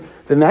feeling,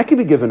 then that can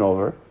be given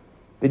over.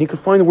 Then you can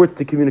find the words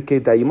to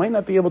communicate that. You might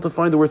not be able to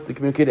find the words to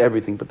communicate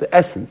everything, but the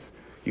essence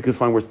you can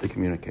find words to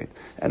communicate.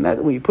 And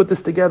that when you put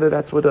this together,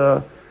 that's what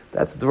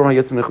that's Dvar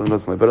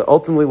HaYetzim. But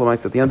ultimately,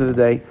 at the end of the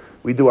day,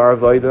 we do our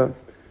avodah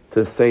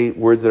to say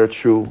words that are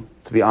true,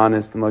 to be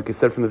honest. And like I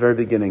said from the very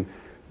beginning,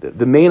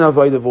 the main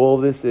avodah of all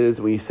of this is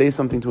when you say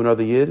something to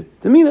another yid,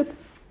 to mean it.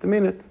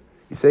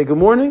 You say good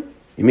morning,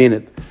 you mean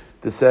it.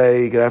 To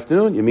say good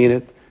afternoon, you mean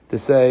it. To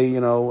say, I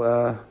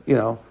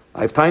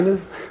have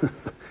tinnitus.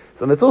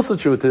 So that's also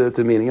true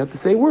to meaning. You have to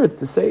say words,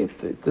 to say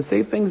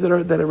things that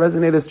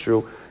resonate as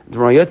true. And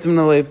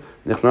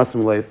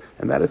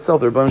that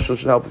itself, the Rebbeinu Shalom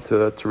should help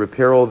to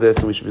repair all this,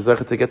 and we should be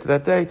zeichet to get to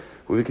that day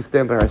where we can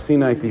stand by Har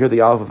Sinai to hear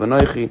the Aleph of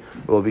Anochi,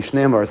 will be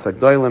Shneim or Sak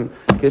Doilim,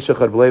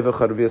 Kishachad B'Lev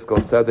Echad V'Yis Kol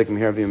Tzedek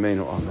Meher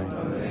V'Yameinu.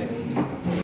 Amen.